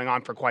something going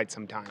on for quite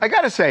some time. I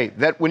got to say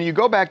that when you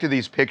go back to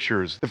these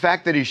pictures, the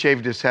fact that he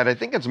shaved his head, I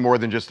think it's more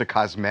than just a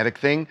cosmetic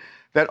thing.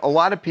 That a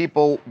lot of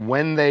people,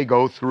 when they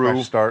go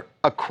through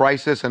a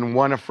crisis and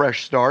want a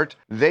fresh start,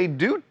 they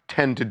do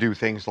tend to do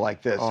things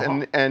like this.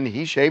 And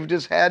he shaved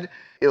his head.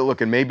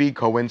 Look, it may be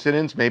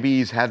coincidence. Maybe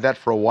he's had that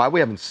for a while.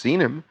 We haven't seen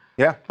him.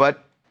 Yeah.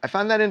 But I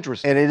found that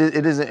interesting. And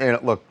it isn't, and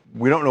look,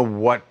 we don't know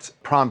what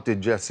prompted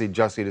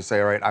Jussie to say,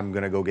 all right, I'm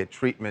going to go get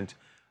treatment.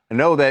 I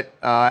know that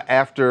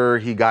after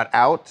he got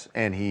out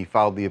and he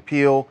filed the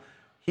appeal,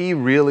 he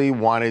really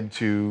wanted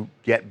to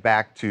get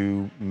back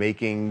to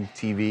making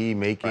TV,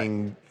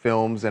 making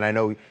films, and I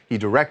know he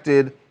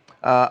directed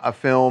a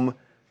film,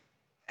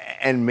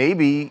 and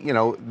maybe,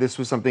 this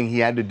was something he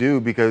had to do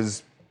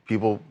because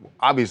people,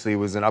 obviously it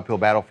was an uphill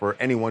battle for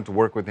anyone to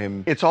work with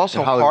him in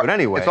Hollywood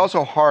anyway. It's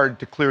also hard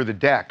to clear the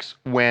decks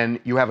when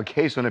you have a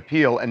case on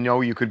appeal and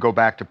know you could go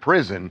back to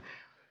prison.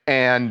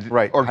 and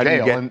or jail. How do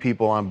you get and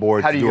people on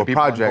board how to do you do a get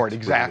people on project? board?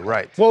 Exactly.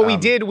 Right. Well, we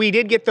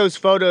did get those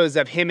photos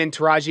of him and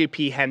Taraji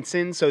P.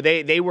 Henson. So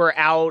they were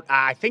out.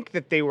 I think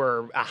that they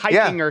were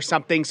hiking or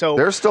something. So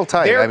they're still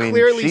tight. They're I mean,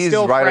 clearly she's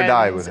still ride friends. or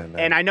die with him.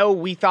 Man. And I know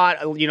we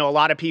thought, a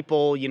lot of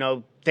people,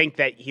 think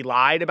that he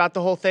lied about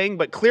the whole thing,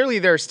 but clearly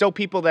there are still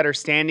people that are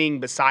standing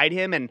beside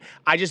him, and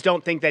I just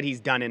don't think that he's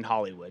done in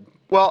Hollywood.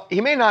 Well, he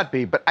may not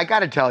be, but I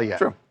got to tell you,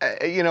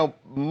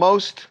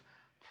 most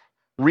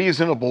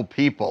reasonable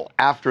people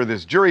after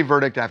this jury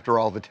verdict, after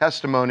all the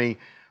testimony,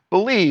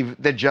 believe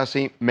that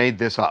Jesse made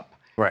this up.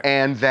 Right.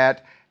 And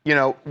that,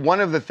 one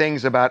of the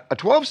things about a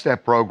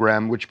 12-step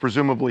program, which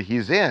presumably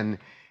he's in,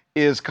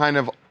 is kind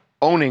of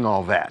owning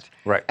all that.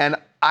 Right. And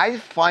I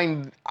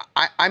find,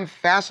 I'm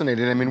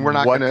fascinated. I mean,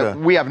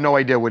 we have no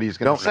idea what he's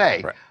going to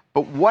say. Right.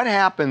 But what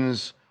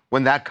happens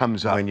when that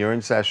comes up? When you're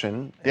in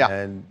session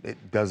and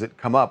does it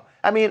come up?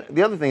 I mean,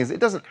 the other thing is it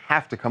doesn't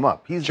have to come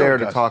up. He's there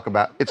to talk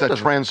about. It's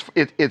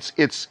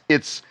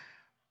it's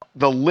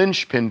the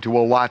linchpin to a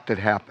lot that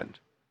happened.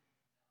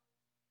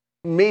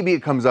 Maybe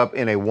it comes up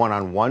in a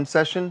one-on-one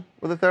session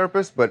with a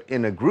therapist, but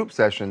in a group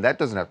session, that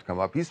doesn't have to come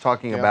up. He's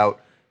talking about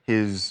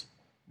his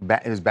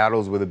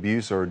battles with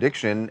abuse or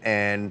addiction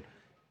and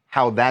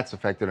how that's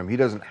affected him. He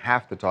doesn't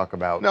have to talk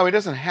about. No, he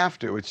doesn't have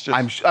to. It's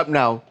just.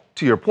 Now,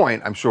 to your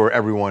point, I'm sure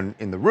everyone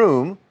in the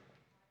room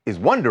is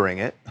wondering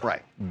it.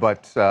 Right.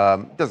 But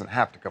it doesn't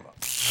have to come up.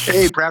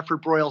 Hey,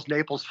 Bradford Broyles,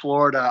 Naples,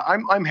 Florida.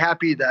 I'm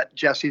happy that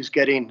Jesse's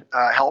getting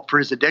help for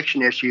his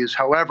addiction issues.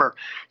 However,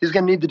 he's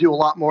going to need to do a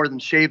lot more than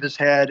shave his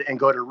head and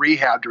go to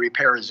rehab to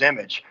repair his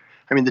image.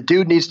 I mean, the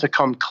dude needs to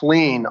come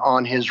clean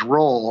on his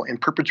role in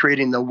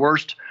perpetrating the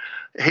worst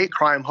hate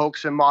crime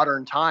hoax in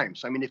modern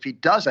times. I mean, if he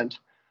doesn't,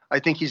 I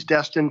think he's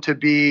destined to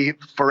be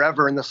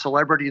forever in the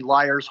Celebrity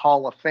Liars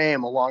Hall of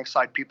Fame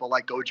alongside people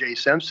like O.J.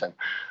 Simpson.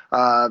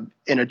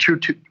 In a true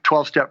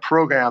 12-step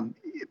program,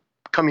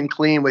 coming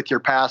clean with your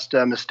past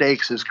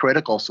mistakes is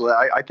critical. So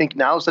I think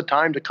now's the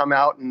time to come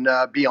out and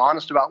be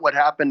honest about what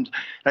happened.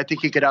 I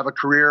think he could have a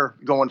career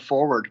going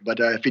forward. But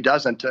if he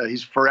doesn't,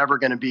 he's forever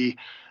going to be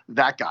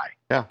that guy.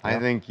 Yeah, I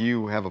think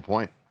you have a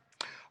point.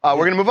 We're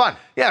going to move on.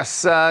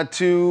 Yes,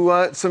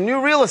 to some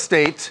new real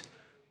estate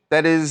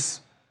that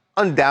is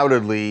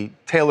undoubtedly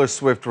Taylor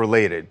Swift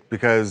related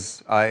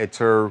because it's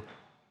her,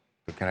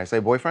 can I say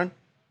boyfriend?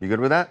 You good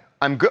with that?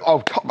 I'm good.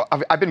 Oh,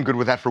 I've been good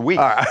with that for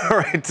weeks. All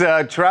right.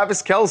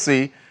 Travis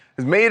Kelce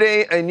has made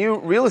a new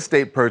real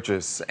estate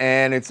purchase,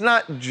 and it's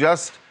not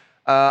just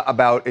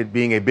about it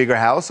being a bigger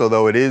house,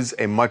 although it is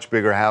a much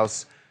bigger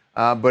house,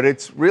 but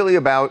it's really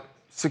about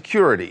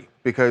security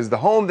because the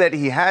home that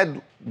he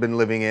had been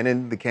living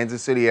in the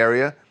Kansas City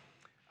area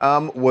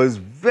was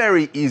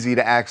very easy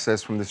to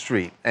access from the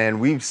street. And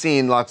we've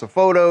seen lots of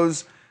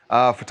photos.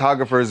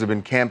 Photographers have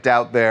been camped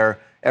out there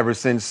ever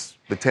since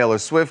the Taylor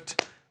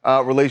Swift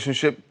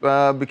relationship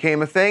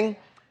became a thing.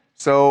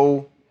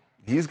 So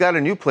he's got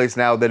a new place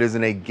now that is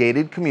in a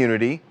gated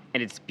community.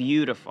 And it's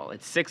beautiful.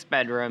 It's 6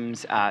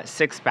 bedrooms,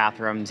 6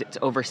 bathrooms. It's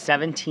over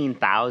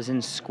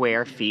 17,000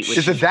 square feet. Which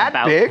is it that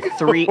about big?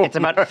 It's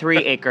about 3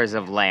 acres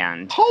of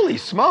land. Holy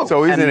smokes.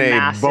 So he's in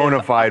a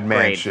bona fide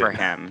mansion. For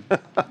him.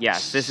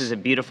 Yes, this is a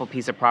beautiful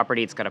piece of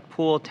property. It's got a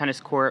pool, tennis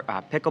court,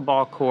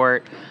 pickleball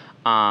court,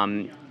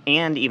 and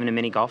even a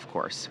mini golf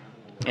course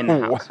in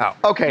the house. Wow.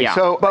 Okay, Yeah.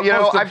 so, But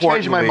most I've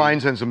changed my importantly-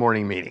 mind since the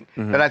morning meeting.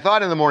 That I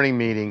thought in the morning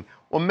meeting,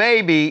 well,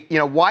 maybe,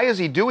 why is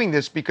he doing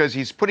this? Because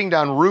he's putting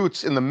down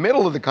roots in the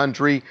middle of the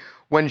country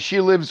when she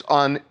lives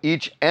on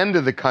each end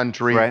of the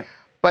country. Right.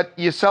 But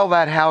you sell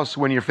that house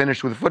when you're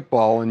finished with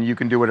football and you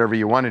can do whatever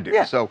you want to do.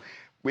 Yeah. So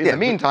in the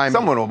meantime,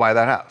 someone will buy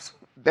that house.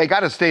 They got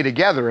to stay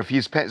together if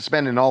he's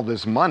spending all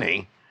this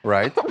money.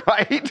 Right.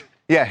 Right?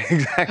 Yeah,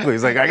 exactly.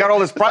 He's like, I got all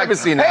this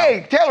privacy now.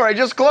 Hey, Taylor, I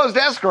just closed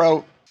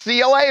escrow. See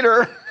you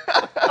later.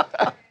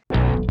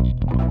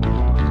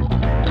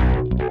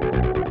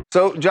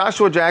 So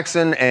Joshua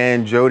Jackson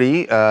and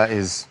Jody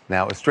is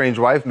now a estranged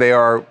wife. They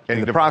are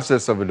in the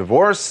process of a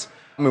divorce.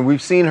 I mean,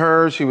 we've seen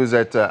her. She was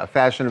at a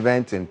fashion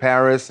event in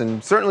Paris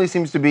and certainly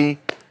seems to be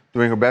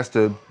doing her best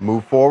to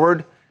move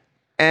forward.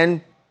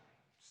 And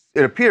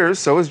it appears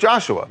so is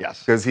Joshua. Yes.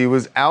 Because he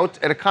was out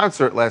at a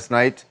concert last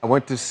night. I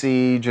went to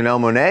see Janelle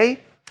Monáe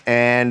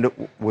and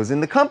was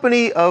in the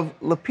company of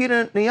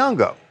Lupita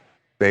Nyong'o.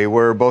 They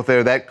were both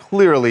there. That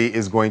clearly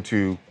is going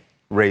to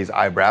raise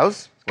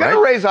eyebrows. Going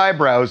to raise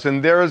eyebrows,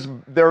 and there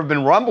have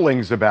been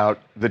rumblings about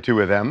the two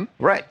of them.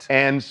 Right.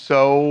 And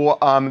so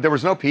there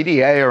was no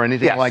PDA or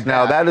anything like that.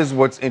 Now that is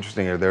what's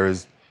interesting here.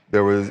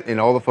 There was in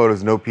all the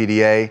photos no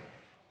PDA,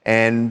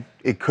 and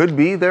it could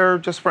be they're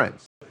just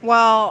friends.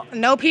 Well,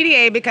 no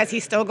PDA because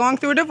he's still going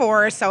through a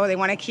divorce, so they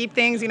want to keep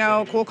things,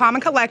 cool, calm,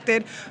 and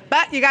collected.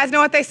 But you guys know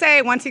what they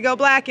say, once you go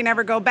black, you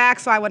never go back,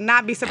 so I would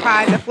not be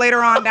surprised if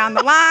later on down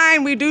the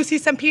line we do see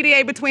some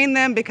PDA between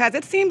them because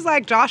it seems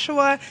like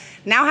Joshua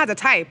now has a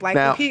type. Like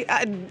Now-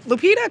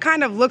 Lupita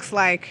kind of looks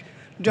like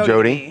Jody. to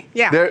Jody? me.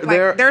 Yeah,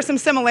 There there are some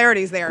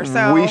similarities there.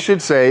 So we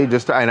should say,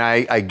 and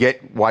I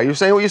get why you're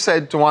saying what you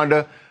said,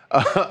 Tawanda,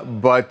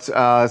 but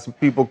some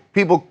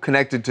people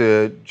connected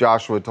to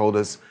Joshua told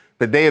us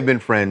that they have been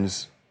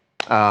friends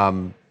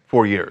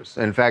for years.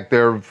 In fact,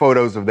 there are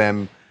photos of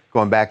them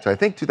going back to, I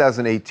think,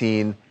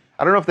 2018.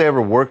 I don't know if they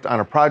ever worked on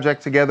a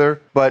project together,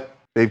 but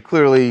they've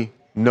clearly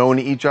known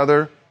each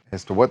other.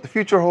 As to what the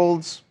future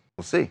holds,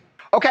 we'll see.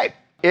 Okay,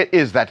 it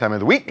is that time of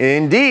the week.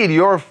 Indeed,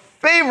 your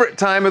favorite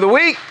time of the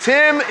week.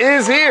 Tim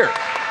is here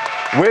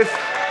with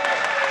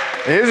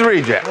his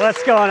reject.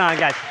 What's going on,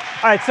 guys?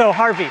 All right, so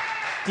Harvey,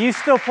 do you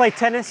still play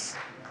tennis?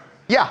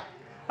 Yeah.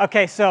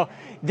 Okay, so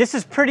this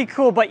is pretty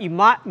cool, but you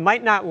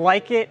might not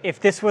like it if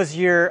this was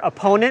your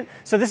opponent.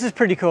 So this is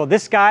pretty cool.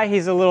 This guy,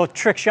 he's a little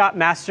trick shot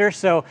master.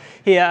 So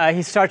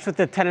he starts with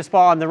the tennis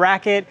ball on the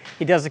racket.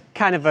 He does a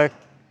kind of a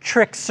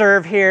trick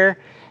serve here,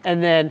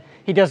 and then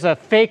he does a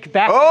fake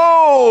back.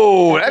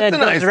 Oh, that's a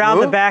nice goes around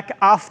move. the back,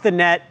 off the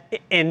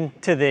net,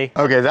 into the.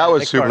 Okay, that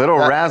was super. Little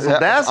razzle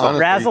dazzle.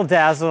 Razzle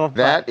dazzle.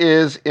 That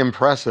is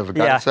impressive.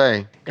 Gotta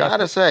say.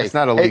 Gotta say. It's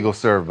not a legal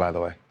serve, by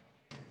the way.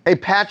 Hey,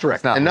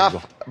 Patrick, enough,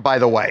 legal. by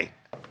the way.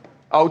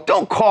 Oh,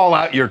 don't call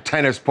out your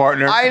tennis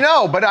partner. I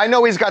know, but I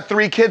know he's got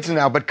 3 kids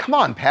now. But come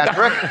on,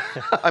 Patrick.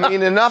 I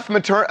mean, enough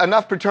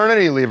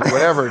paternity leave or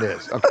whatever it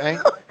is, okay?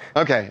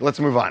 Okay,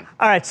 let's move on.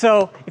 All right,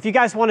 so if you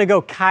guys want to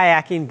go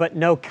kayaking, but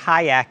no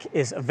kayak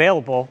is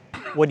available,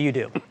 what do you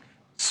do?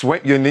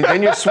 Swim.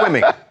 Then you're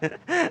swimming.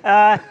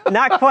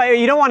 Not quite.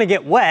 You don't want to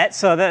get wet,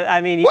 so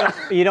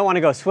you don't want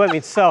to go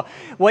swimming. So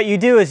what you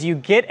do is you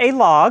get a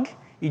log,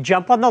 you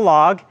jump on the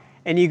log,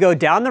 and you go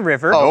down the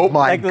river. Oh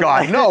my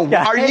God! No,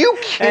 are you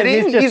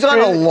kidding? He's on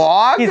a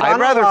log. I'd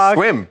rather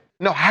swim.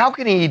 No, how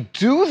can he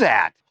do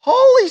that?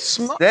 Holy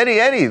smokes! Steady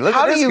Eddie, look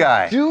at this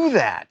guy. How do you do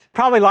that?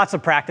 Probably lots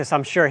of practice.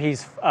 I'm sure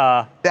he's.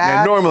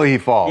 Normally he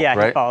falls. Yeah,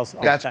 right? he falls.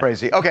 That's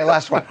crazy. Okay,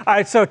 last one. All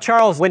right, so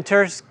Charles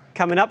Winters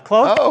coming up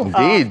close. Oh,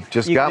 indeed.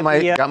 Just got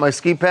my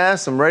ski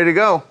pass. I'm ready to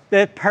go.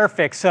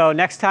 Perfect. So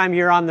next time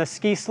you're on the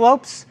ski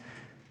slopes,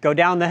 go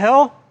down the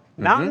hill,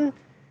 mountain,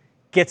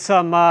 get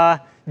some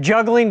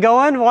juggling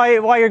going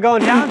while you're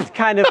going down.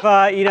 Kind of,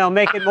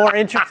 make it more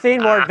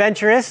interesting, more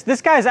adventurous.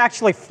 This guy's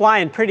actually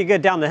flying pretty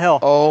good down the hill.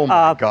 Oh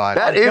my God.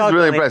 That is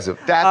really impressive.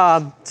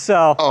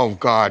 Oh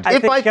God.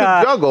 If I could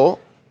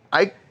juggle,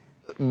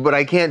 but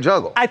I can't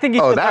juggle. I think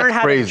you should learn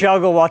how to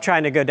juggle while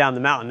trying to go down the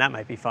mountain. That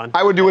might be fun.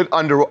 I would do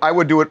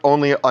it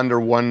only under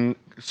one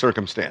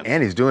circumstance.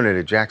 And he's doing it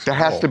at Jackson There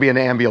has to be an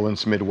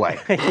ambulance midway.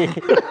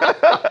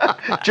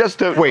 Just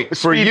to wait,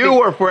 for you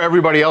or for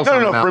everybody else?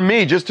 No, for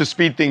me, just to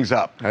speed things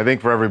up. I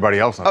think for everybody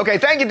else. Okay,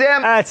 thank you,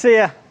 Dan. All right, see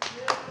ya.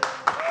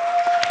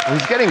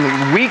 He's getting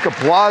weak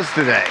applause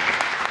today.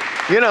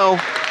 You know,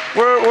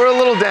 we're a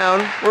little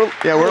down. We're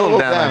a little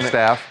down on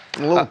staff.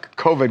 A little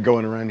COVID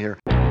going around here.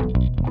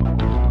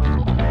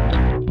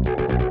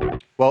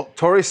 Well,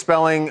 Tori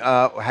Spelling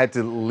had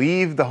to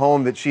leave the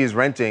home that she is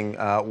renting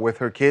with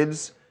her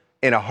kids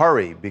in a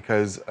hurry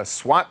because a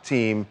SWAT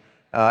team,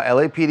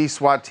 LAPD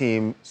SWAT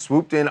team,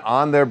 swooped in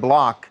on their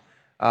block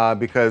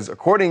because,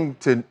 according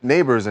to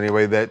neighbors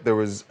anyway, that there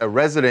was a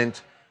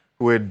resident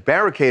who had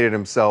barricaded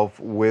himself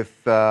with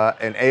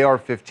an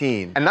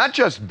AR-15. And not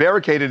just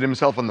barricaded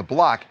himself on the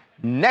block,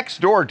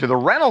 next door to the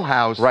rental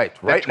house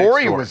that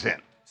Tori was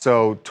in.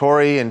 So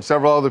Tori and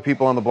several other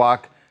people on the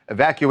block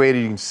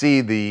evacuated. You can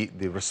see the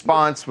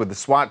response with the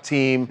SWAT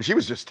team. She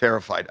was just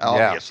terrified,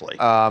 obviously.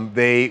 Yeah.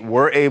 They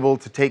were able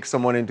to take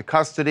someone into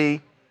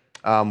custody.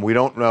 We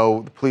don't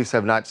know. The police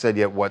have not said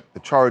yet what the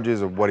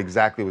charges or what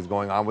exactly was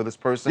going on with this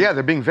person. Yeah,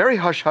 they're being very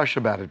hush-hush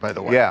about it, by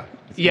the way. Yeah.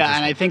 Yeah,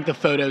 and I think the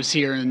photos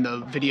here and the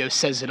video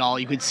says it all.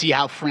 You could see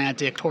how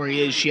frantic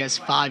Tori is. She has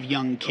 5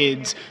 young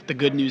kids. The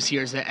good news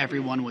here is that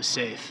everyone was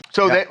safe.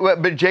 So,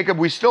 but Jacob,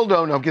 we still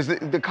don't know because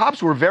the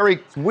cops were very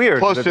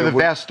close to the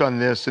vest on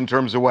this in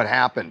terms of what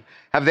happened.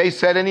 Have they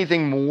said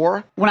anything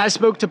more? When I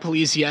spoke to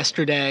police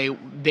yesterday,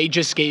 they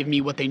just gave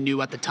me what they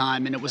knew at the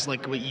time, and it was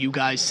like what you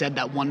guys said,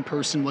 that one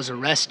person was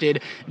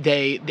arrested.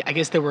 I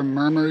guess there were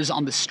murmurs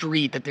on the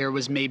street that there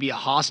was maybe a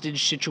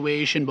hostage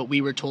situation, but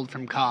we were told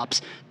from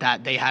cops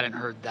that they hadn't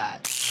heard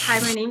that. Hi,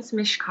 my name's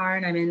Mish Carr,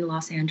 and I'm in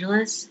Los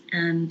Angeles,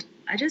 and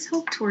I just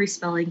hope Tori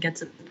Spelling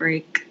gets a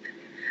break.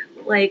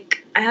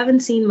 Like, I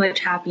haven't seen much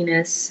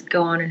happiness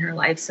go on in her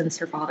life since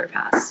her father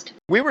passed.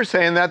 We were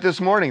saying that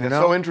this morning. That's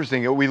so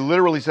interesting. We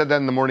literally said that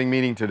in the morning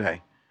meeting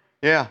today.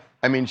 Yeah.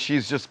 I mean,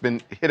 she's just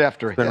been hit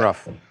after hit. It's been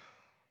rough.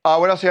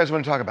 What else do you guys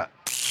want to talk about?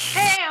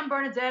 Hey, I'm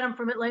Bernadette. I'm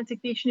from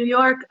Atlantic Beach, New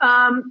York.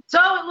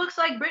 So it looks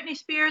like Britney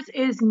Spears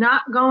is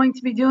not going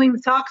to be doing the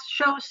talk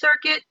show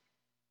circuit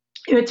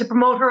to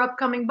promote her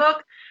upcoming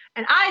book.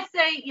 And I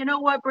say, you know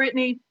what,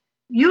 Britney?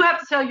 You have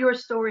to tell your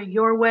story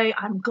your way.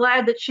 I'm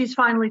glad that she's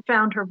finally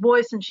found her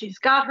voice and she's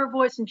got her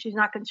voice and she's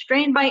not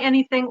constrained by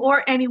anything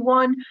or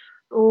anyone.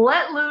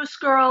 Let loose,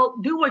 girl.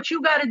 Do what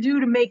you got to do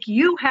to make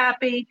you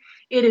happy.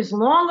 It is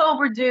long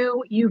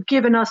overdue. You've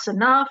given us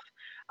enough.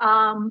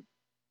 Go,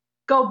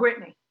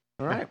 Britney.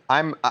 All right.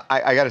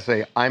 I got to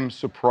say, I'm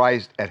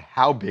surprised at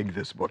how big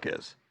this book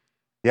is.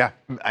 Yeah.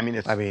 I mean,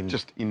 it's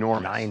just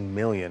enormous. 9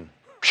 million.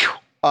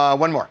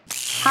 One more.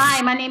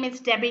 Hi, my name is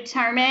Debbie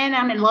Turman.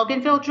 I'm in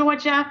Loganville,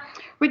 Georgia.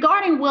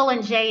 Regarding Will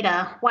and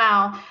Jada,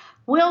 wow,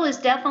 Will is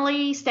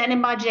definitely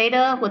standing by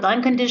Jada with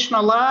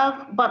unconditional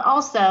love, but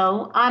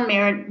also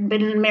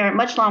been married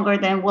much longer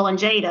than Will and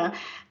Jada.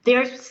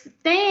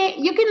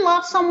 You can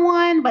love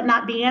someone but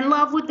not be in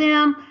love with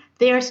them.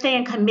 They're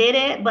staying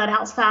committed, but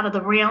outside of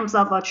the realms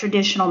of a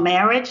traditional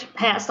marriage.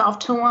 Hats off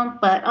to them,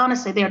 but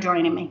honestly, they're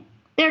draining me.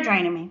 They're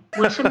draining me.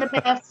 Wish them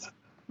the best,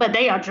 but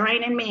they are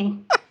draining me.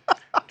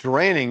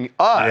 Draining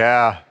us?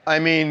 Yeah. I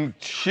mean,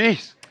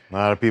 jeez. A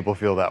lot of people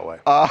feel that way.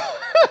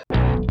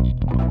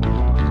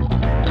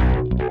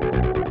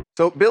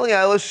 So Billie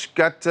Eilish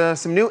got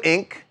some new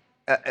ink.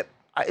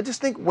 I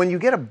just think when you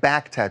get a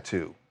back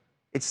tattoo,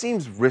 it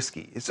seems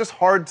risky. It's just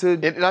hard to...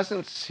 It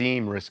doesn't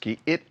seem risky.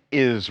 It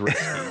is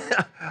risky.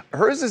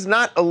 Hers is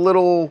not a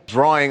little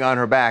drawing on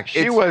her back.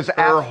 It's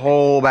her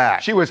whole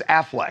back. She was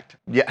Afflecked.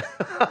 Yeah.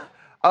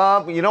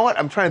 You know what?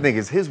 I'm trying to think.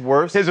 Is his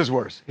worse? His is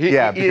worse.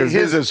 Because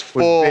his is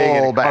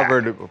full back.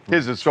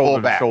 His is shoulder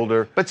full back. to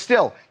shoulder. But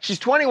still, she's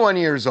 21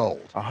 years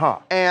old.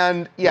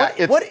 And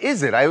yeah, what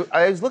is it? I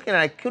was looking and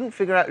I couldn't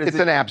figure out. It's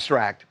an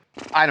abstract.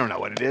 I don't know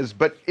what it is,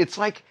 but it's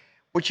like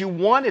what you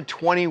want at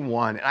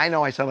 21. And I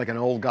know I sound like an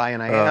old guy,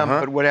 and I am,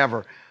 but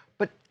whatever.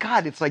 But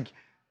God, it's like,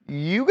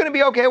 you gonna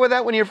be okay with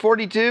that when you're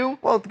 42?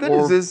 Well, the good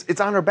news is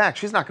it's on her back.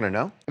 She's not gonna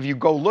know. If you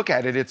go look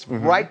at it, it's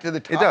right to the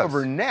top of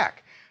her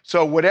neck.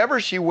 So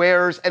whatever she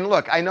wears, and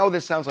look, I know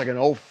this sounds like an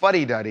old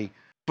fuddy-duddy,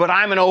 but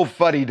I'm an old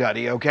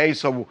fuddy-duddy, okay?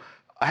 So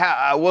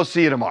we'll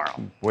see you tomorrow.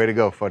 Way to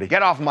go, fuddy.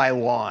 Get off my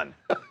lawn.